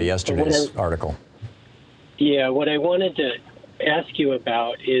 Thank you. Yeah, yesterday's article. Yeah, what I wanted to ask you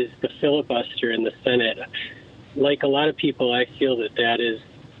about is the filibuster in the Senate. Like a lot of people, I feel that is,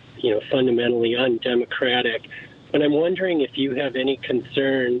 fundamentally undemocratic. But I'm wondering if you have any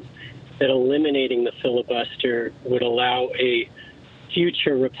concerns that eliminating the filibuster would allow a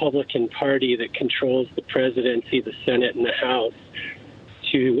future Republican Party that controls the presidency, the Senate, and the House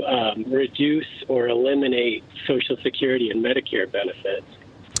to reduce or eliminate Social Security and Medicare benefits.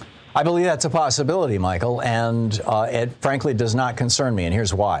 I believe that's a possibility, Michael, and it frankly does not concern me, and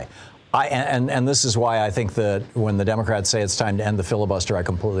here's why. And this is why I think that when the Democrats say it's time to end the filibuster, I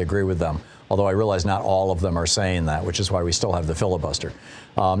completely agree with them, although I realize not all of them are saying that, which is why we still have the filibuster.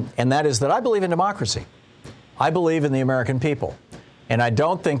 And that is that I believe in democracy. I believe in the American people. And I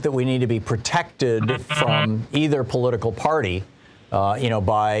don't think that we need to be protected from either political party,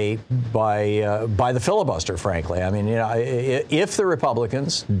 by the filibuster, frankly. I mean, if the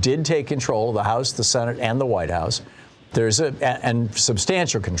Republicans did take control of the House, the Senate, and the White House, and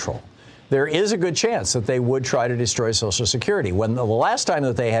substantial control, there is a good chance that they would try to destroy Social Security. When the last time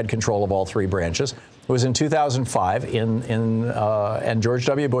that they had control of all three branches was in 2005, and George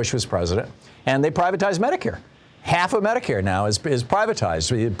W. Bush was president, and they privatized Medicare. Half of Medicare now is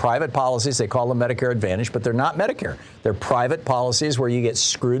privatized. Private policies, they call them Medicare Advantage, but they're not Medicare. They're private policies where you get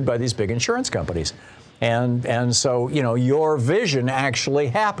screwed by these big insurance companies. And so, your vision actually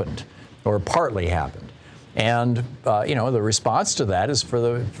happened, or partly happened. And, the response to that is for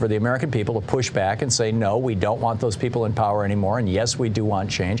the American people to push back and say, no, we don't want those people in power anymore. And yes, we do want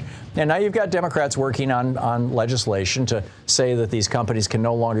change. And now you've got Democrats working on legislation to say that these companies can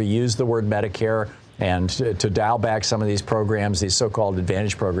no longer use the word Medicare and to dial back some of these programs, these so-called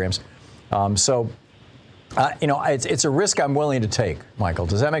advantage programs. It's a risk I'm willing to take, Michael.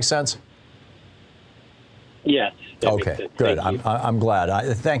 Does that make sense? Yes. Okay, good. I'm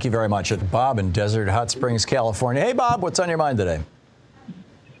glad. Thank you very much. Bob in Desert Hot Springs, California. Hey, Bob, what's on your mind today?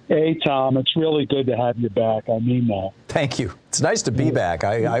 Hey, Tom, it's really good to have you back. I mean that. Thank you. It's nice to be back.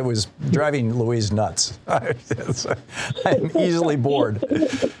 I was driving Louise nuts. I'm easily bored.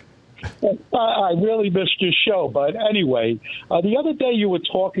 I really missed your show. But anyway, the other day you were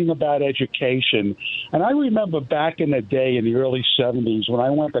talking about education. And I remember back in the day in the early 70s when I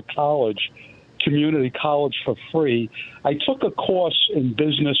went to college, community college for free, I took a course in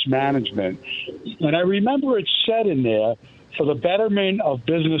business management. And I remember it said in there, for the betterment of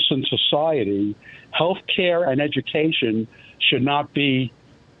business and society, healthcare and education should not be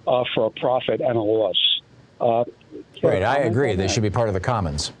for a profit and a loss. Right, I agree. They should be part of the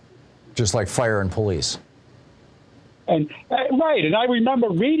commons, just like fire and police. And right, and I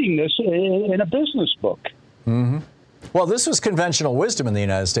remember reading this in a business book. Mm-hmm. Well, this was conventional wisdom in the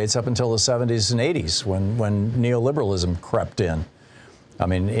United States up until the 70s and 80s when neoliberalism crept in. I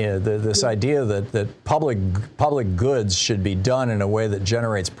mean, this idea that public goods should be done in a way that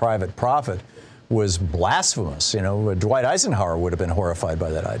generates private profit was blasphemous. Dwight Eisenhower would have been horrified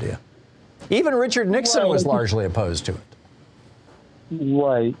by that idea. Even Richard Nixon was largely opposed to it.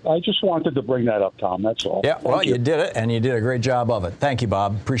 Right. I just wanted to bring that up, Tom. That's all. Yeah, well, you did it, and you did a great job of it. Thank you,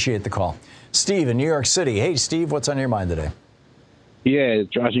 Bob. Appreciate the call. Steve in New York City. Hey, Steve, what's on your mind today? Yeah,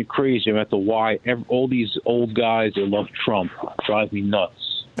 it drives me crazy. I'm at the why. All these old guys that love Trump drive me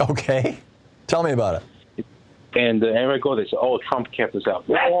nuts. Okay. Tell me about it. And everybody goes, they say, oh, Trump kept us out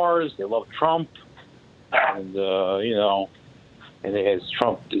of wars. They love Trump. And, and as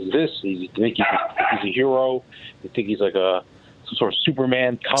Trump is this, they think he's a hero. They think he's like some sort of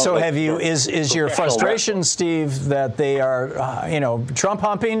Superman. So is your frustration, Steve, that they are, Trump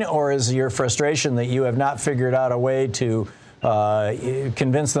humping, or is your frustration that you have not figured out a way to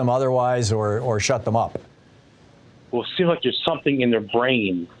convince them otherwise or shut them up? Well, it seems like there's something in their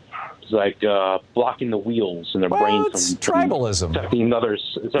brain, it's like blocking the wheels in their brain it's tribalism. Accepting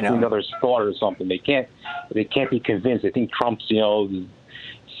another's thought or something. They can't be convinced. They think Trump's,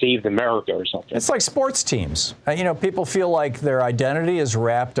 saved America or something. It's like sports teams. People feel like their identity is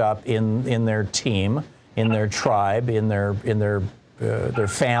wrapped up in their team, in their tribe, in their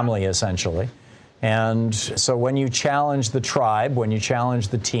family, essentially. And so when you challenge the tribe, when you challenge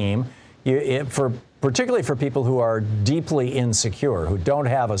the team, particularly for people who are deeply insecure, who don't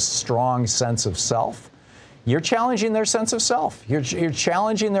have a strong sense of self, you're challenging their sense of self. You're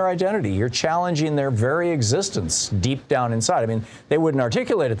challenging their identity. You're challenging their very existence deep down inside. I mean, they wouldn't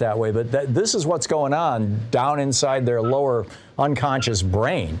articulate it that way, but this is what's going on down inside their lower unconscious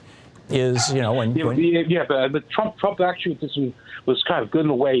brain. But Trump actually was kind of good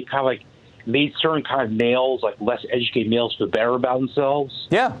in a way, kind of like made certain kind of males, like less educated males, feel better about themselves.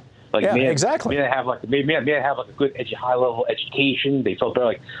 Yeah. Exactly. May have a good high level education. They felt better.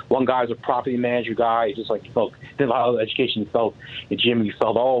 Like one guy was a property manager guy, just like felt did a high level education. And Jimmy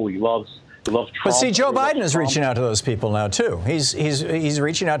felt he loves Trump. But see, Joe Biden is reaching out to those people now too. He's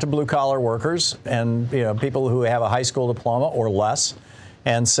reaching out to blue collar workers and people who have a high school diploma or less,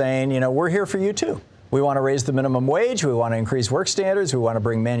 and saying we're here for you too. We want to raise the minimum wage. We want to increase work standards. We want to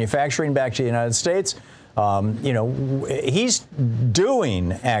bring manufacturing back to the United States. He's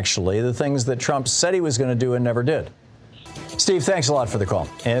doing, actually, the things that Trump said he was going to do and never did. Steve, thanks a lot for the call.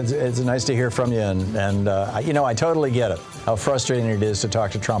 It's nice to hear from you. And I totally get it, how frustrating it is to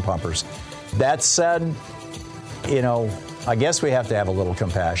talk to Trump humpers. That said, I guess we have to have a little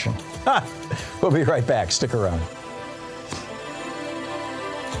compassion. We'll be right back. Stick around.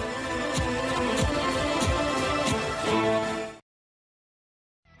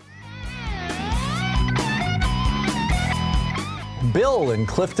 Bill in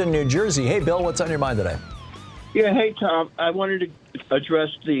Clifton, New Jersey. Hey, Bill, what's on your mind today? Yeah, hey, Tom. I wanted to address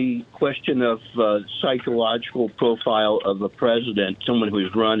the question of psychological profile of a president, someone who's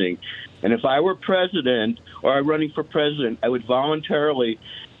running. And if I were president or I'm running for president, I would voluntarily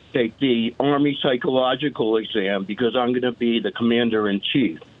take the Army psychological exam because I'm going to be the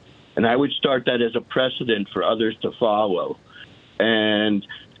commander-in-chief. And I would start that as a precedent for others to follow. And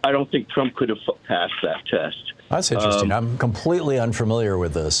I don't think Trump could have passed that test. That's interesting. I'm completely unfamiliar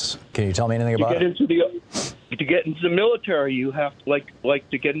with this. Can you tell me anything about it? To get into the military, you have like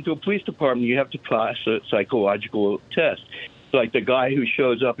to get into a police department, you have to pass a psychological test. Like the guy who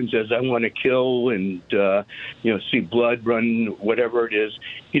shows up and says, "I want to kill," and see blood run, whatever it is,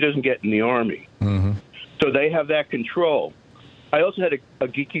 he doesn't get in the Army. Mm-hmm. So they have that control. I also had a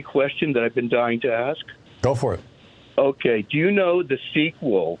geeky question that I've been dying to ask. Go for it. Okay. Do you know the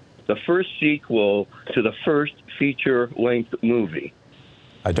first sequel to the first feature-length movie?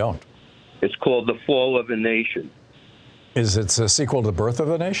 I don't. It's called The Fall of a Nation. Is it a sequel to The Birth of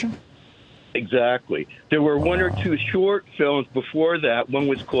a Nation? Exactly. There were one or two short films before that. One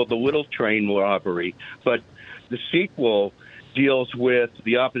was called The Little Train Robbery, but the sequel deals with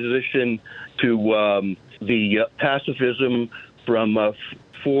the opposition to the pacifism from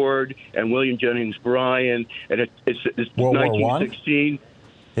Ford and William Jennings Bryan, and it's World 1916. War I?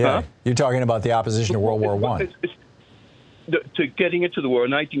 Yeah, You're talking about the opposition to World War I. To getting into the war,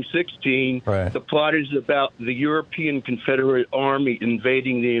 1916, right. The plot is about the European Confederate Army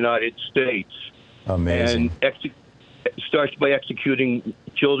invading the United States. Amazing. And starts by executing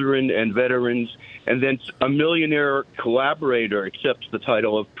children and veterans, and then a millionaire collaborator accepts the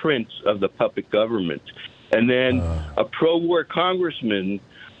title of Prince of the puppet government. And then a pro-war congressman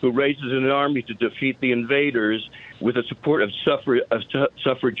who raises an army to defeat the invaders with the support of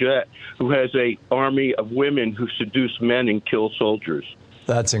suffragette, who has an army of women who seduce men and kill soldiers.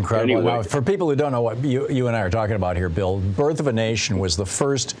 That's incredible. Anyway. Now, for people who don't know what you and I are talking about here, Bill, Birth of a Nation was the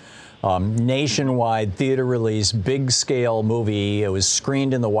first nationwide theater release, big-scale movie. It was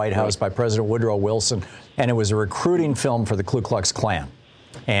screened in the White House by President Woodrow Wilson, and it was a recruiting film for the Ku Klux Klan.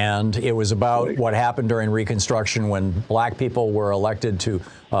 And it was about what happened during Reconstruction when black people were elected to,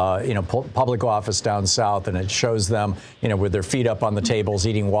 public office down south, and it shows them, with their feet up on the tables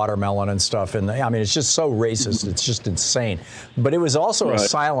eating watermelon and stuff. And it's just so racist. It's just insane. But it was also a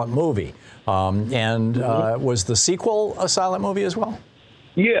silent movie. Was the sequel a silent movie as well?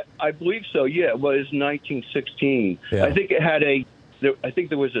 Yeah, I believe so. Yeah, it was 1916. Yeah. I think it had I think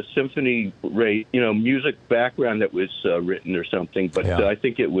there was a symphony music background that was written or something, but I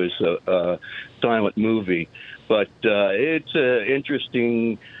think it was a silent movie. But it's an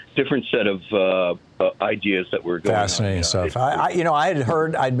interesting, different set of ideas that were going on. Fascinating stuff. I'd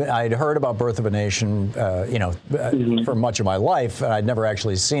heard about Birth of a Nation, for much of my life, and I'd never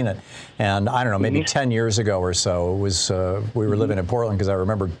actually seen it. And I don't know, maybe 10 years ago or so, it was we were living in Portland, because I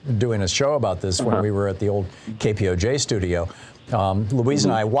remember doing a show about this when we were at the old KPOJ studio. Louise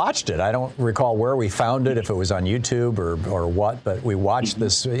and I watched it. I don't recall where we found it, if it was on YouTube or what, but we watched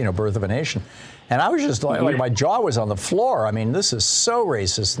this, Birth of a Nation. And I was just like my jaw was on the floor. I mean, this is so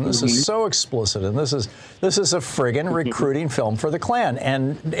racist, and this is so explicit, and this is a friggin' recruiting film for the Klan.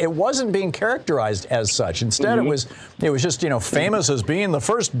 And it wasn't being characterized as such. Instead, it was just famous as being the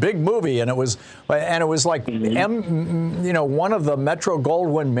first big movie, and it was like one of the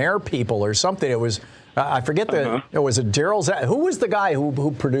Metro-Goldwyn-Mayer people or something. It was. I forget it was a Daryl's. Who was the guy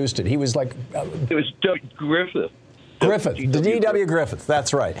who produced it? He was like. It was Doug Griffith. D.W. Griffith,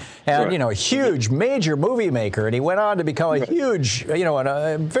 that's right. And, a huge, major movie maker. And he went on to become a huge, and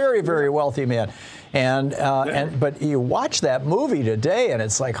a very, very wealthy man. But you watch that movie today, and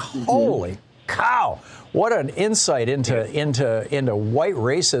it's like, holy cow, what an insight into white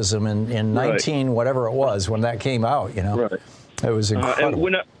racism in 19, whatever it was, when that came out, Right. It was incredible.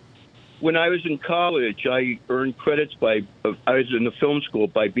 When I was in college, I earned credits I was in the film school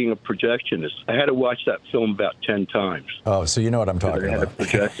by being a projectionist. I had to watch that film about 10 times. Oh, so you know what I'm talking about. I had to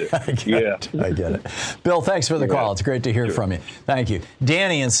project it. I get it. Bill, thanks for the call. It's great to hear from you. Thank you.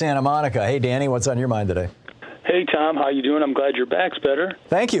 Danny in Santa Monica. Hey, Danny, what's on your mind today? Hey, Tom, how you doing? I'm glad your back's better.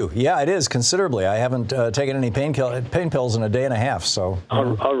 Thank you. Yeah, it is considerably. I haven't taken any pain pills in a day and a half, so.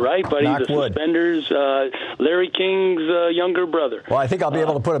 All right, buddy. Knock the wood. Suspenders, Larry King's younger brother. Well, I think I'll be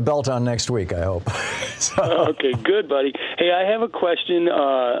able to put a belt on next week, I hope. Okay, good, buddy. Hey, I have a question.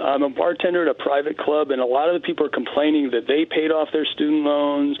 I'm a bartender at a private club, and a lot of the people are complaining that they paid off their student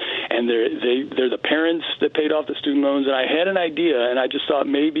loans, and they're the parents that paid off the student loans. And I had an idea, and I just thought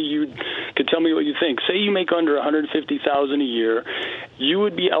maybe you could tell me what you think. Say you make under $150,000 a year, you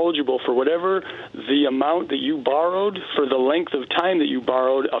would be eligible for whatever the amount that you borrowed for the length of time that you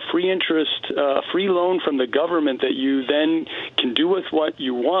borrowed, a free interest, free loan from the government that you then can do with what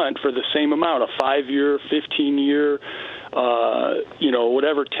you want for the same amount, a 5-year, 15-year,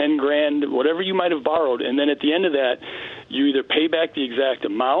 whatever, 10 grand, whatever you might have borrowed. And then at the end of that, you either pay back the exact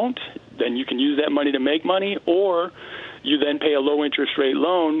amount, then you can use that money to make money, or you then pay a low interest rate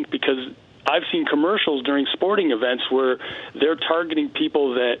loan, because I've seen commercials during sporting events where they're targeting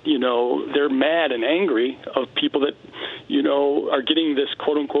people that, they're mad and angry of people that, are getting this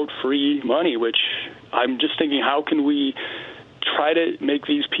quote-unquote free money, which I'm just thinking, how can we try to make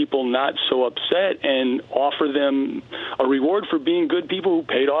these people not so upset and offer them a reward for being good people who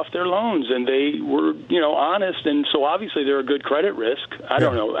paid off their loans and they were, honest. And so obviously they're a good credit risk. I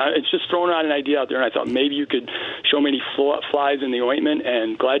don't know. It's just throwing out an idea out there. And I thought maybe you could show me any flies in the ointment,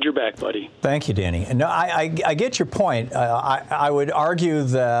 and glad you're back, buddy. Thank you, Danny. No, I get your point. I would argue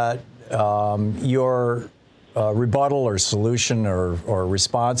that your rebuttal or solution or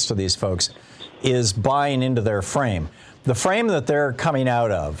response to these folks is buying into their frame. The frame that they're coming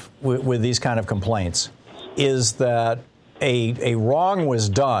out of with these kind of complaints is that a wrong was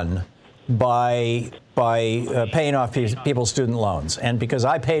done by paying off people's student loans. And because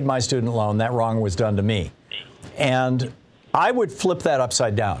I paid my student loan, that wrong was done to me. And I would flip that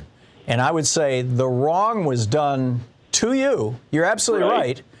upside down. And I would say the wrong was done to you. You're absolutely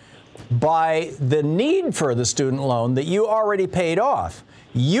right. By the need for the student loan that you already paid off.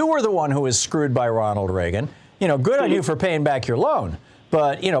 You were the one who was screwed by Ronald Reagan. Good on you for paying back your loan.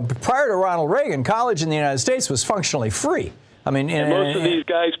 But, prior to Ronald Reagan, college in the United States was functionally free. I mean, and most of these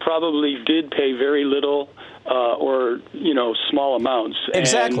guys probably did pay very little or, small amounts.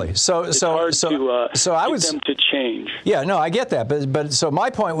 Exactly. And so it's hard to I would get them to change. Yeah, no, I get that. But so my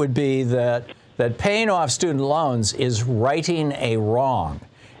point would be that paying off student loans is righting a wrong.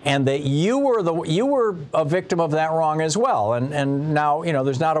 And that you were a victim of that wrong as well, and now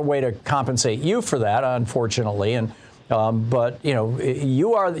there's not a way to compensate you for that, unfortunately. And but you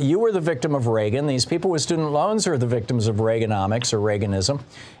were the victim of Reagan. These people with student loans are the victims of Reaganomics or Reaganism,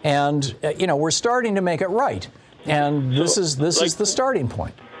 and we're starting to make it right. And this is the starting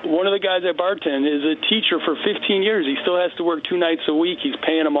point. One of the guys at bartend is a teacher for 15 years. He still has to work 2 nights a week. He's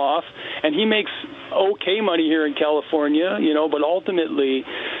paying them off, and he makes okay money here in California, but ultimately,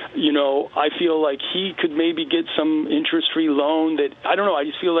 I feel like he could maybe get some interest-free loan that, I don't know, I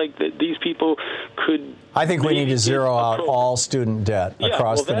just feel like that these people could. I think we need to zero out all student debt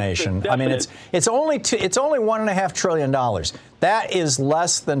across the nation. I mean, it's only $1.5 trillion. That is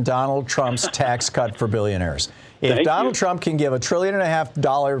less than Donald Trump's tax cut for billionaires. If Donald Trump can give $1.5 trillion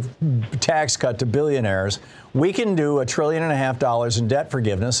tax cut to billionaires, we can do $1.5 trillion in debt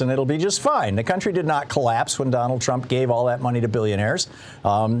forgiveness, and it'll be just fine. The country did not collapse when Donald Trump gave all that money to billionaires.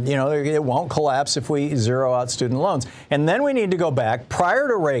 It won't collapse if we zero out student loans. And then we need to go back. Prior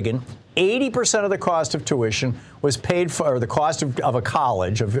to Reagan, 80% of the cost of tuition was paid for, or the cost of a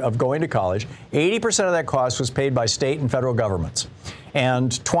college, of going to college, 80% of that cost was paid by state and federal governments.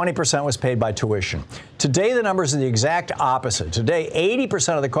 And 20% was paid by tuition. Today, the numbers are the exact opposite. Today,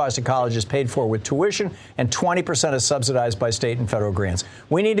 80% of the cost of college is paid for with tuition, and 20% is subsidized by state and federal grants.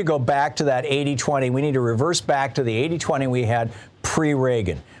 We need to go back to that 80-20. We need to reverse back to the 80-20 we had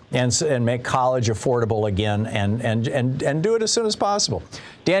pre-Reagan and make college affordable again and do it as soon as possible.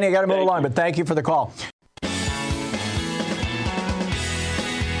 Danny, I got to move along, but thank you for the call.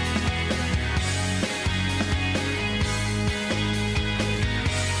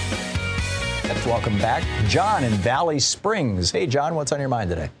 Welcome back. John in Valley Springs. Hey, John, what's on your mind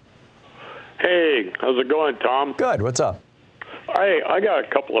today? Hey, how's it going, Tom? Good. What's up? I got a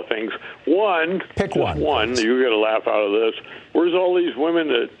couple of things. Pick one. You get a laugh out of this. Where's all these women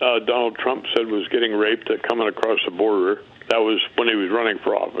that Donald Trump said was getting raped that coming across the border? That was when he was running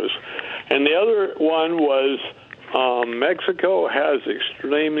for office. And the other one was Mexico has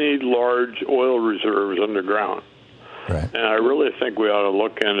extremely large oil reserves underground. Right. And I really think we ought to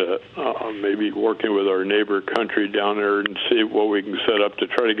look into maybe working with our neighbor country down there and see what we can set up to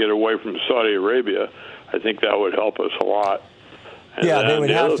try to get away from Saudi Arabia. I think that would help us a lot. And yeah, they would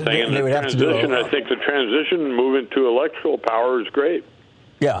have to. They would have to do it. I think the transition moving to electrical power is great.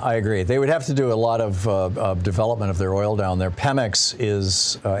 Yeah, I agree. They would have to do a lot of development of their oil down there. Pemex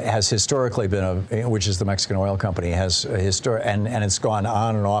has historically been which is the Mexican oil company, and it's gone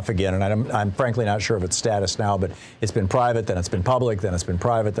on and off again. And I'm frankly not sure of its status now, but it's been private, then it's been public, then it's been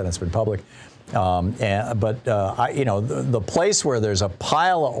private, then it's been public. The place where there's a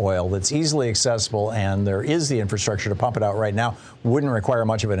pile of oil that's easily accessible and there is the infrastructure to pump it out right now wouldn't require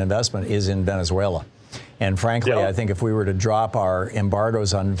much of an investment is in Venezuela. And frankly, I think if we were to drop our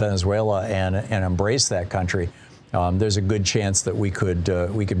embargoes on Venezuela and embrace that country, there's a good chance that we could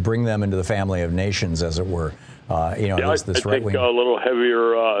bring them into the family of nations, as it were. I think a little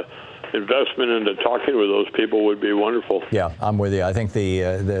heavier investment into talking with those people would be wonderful. Yeah, I'm with you. I think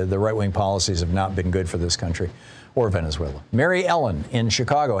the right-wing policies have not been good for this country or Venezuela. Mary Ellen in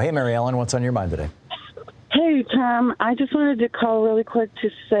Chicago. Hey, Mary Ellen, what's on your mind today? Hey, Tom, I just wanted to call really quick to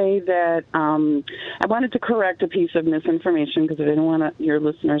say that I wanted to correct a piece of misinformation because I didn't want your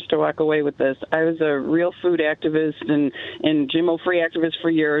listeners to walk away with this. I was a real food activist and GMO-free activist for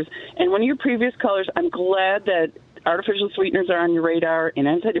years. And one of your previous callers, I'm glad that artificial sweeteners are on your radar and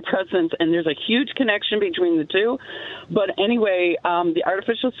antidepressants, and there's a huge connection between the two. But anyway, the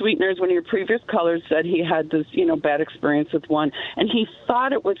artificial sweeteners, one of your previous callers said he had this, bad experience with one, and he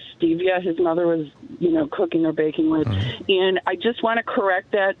thought it was stevia his mother was, cooking or baking with. Mm-hmm. And I just want to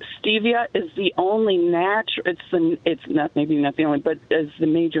correct that. Stevia is the only natural, it's not maybe not the only, but is the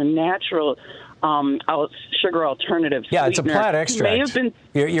major natural sugar alternative. Yeah, it's a sweetener. plant extract.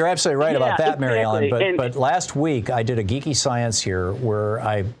 You're absolutely right about that, Mary Ellen. But last week I did a Geeky Science here where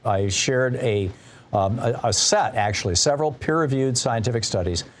I shared a set, actually, several peer-reviewed scientific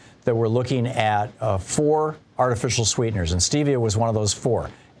studies that were looking at 4 artificial sweeteners, and stevia was one of those 4.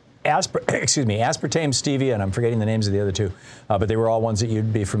 Aspartame, stevia, and I'm forgetting the names of the other 2, but they were all ones that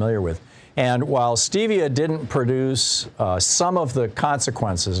you'd be familiar with. And while stevia didn't produce some of the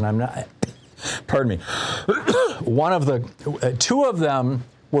consequences, and I'm not. Pardon me. 2 of them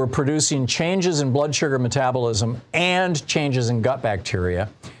were producing changes in blood sugar metabolism and changes in gut bacteria,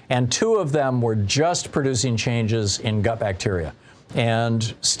 and 2 of them were just producing changes in gut bacteria. And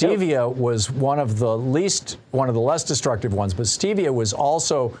stevia was one of the less destructive ones, but stevia was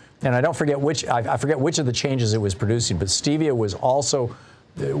also, and I forget which of the changes it was producing, but stevia was also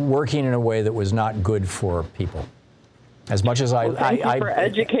working in a way that was not good for people. As much as thank you for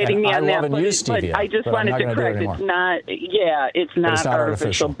educating me on that. But I just wanted to correct. It's not. Yeah, it's not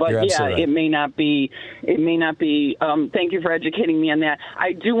artificial. But yeah, right. It may not be. Thank you for educating me on that.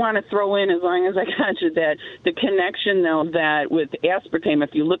 I do want to throw in, as long as I got you, that the connection, though, that with aspartame,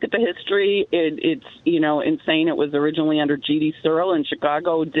 if you look at the history, it's insane. It was originally under G.D. Searle in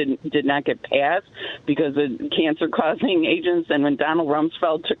Chicago, did not get passed because of cancer-causing agents, and when Donald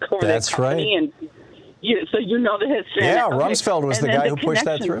Rumsfeld took over that company, right. and so you know the history. Yeah, Rumsfeld was the guy who pushed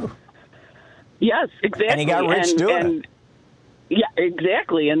that through. Yes, exactly. And he got rich doing it. Yeah,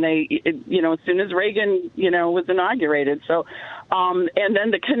 exactly. And they, as soon as Reagan, was inaugurated. So, and then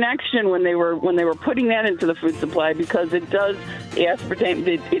the connection when they were putting that into the food supply, because it does aspartame,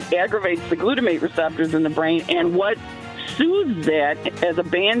 it aggravates the glutamate receptors in the brain, and what soothes that as a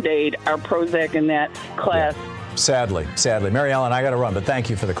Band-Aid are Prozac in that class. Yeah. Sadly. Mary Ellen, I got to run, but thank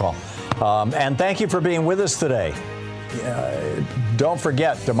you for the call. And thank you for being with us today. Don't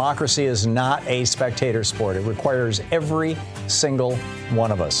forget, democracy is not a spectator sport. It requires every single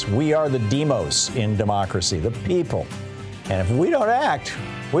one of us. We are the demos in democracy, the people. And if we don't act,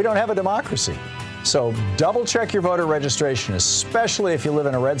 we don't have a democracy. So double check your voter registration, especially if you live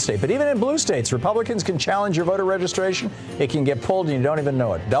in a red state. But even in blue states, Republicans can challenge your voter registration. It can get pulled and you don't even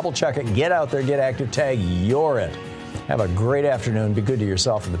know it. Double check it. Get out there. Get active. Tag. You're it. Have a great afternoon. Be good to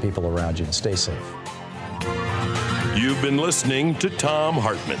yourself and the people around you, and stay safe. You've been listening to Thom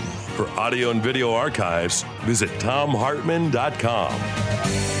Hartmann. For audio and video archives, visit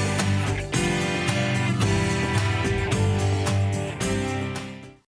thomhartmann.com.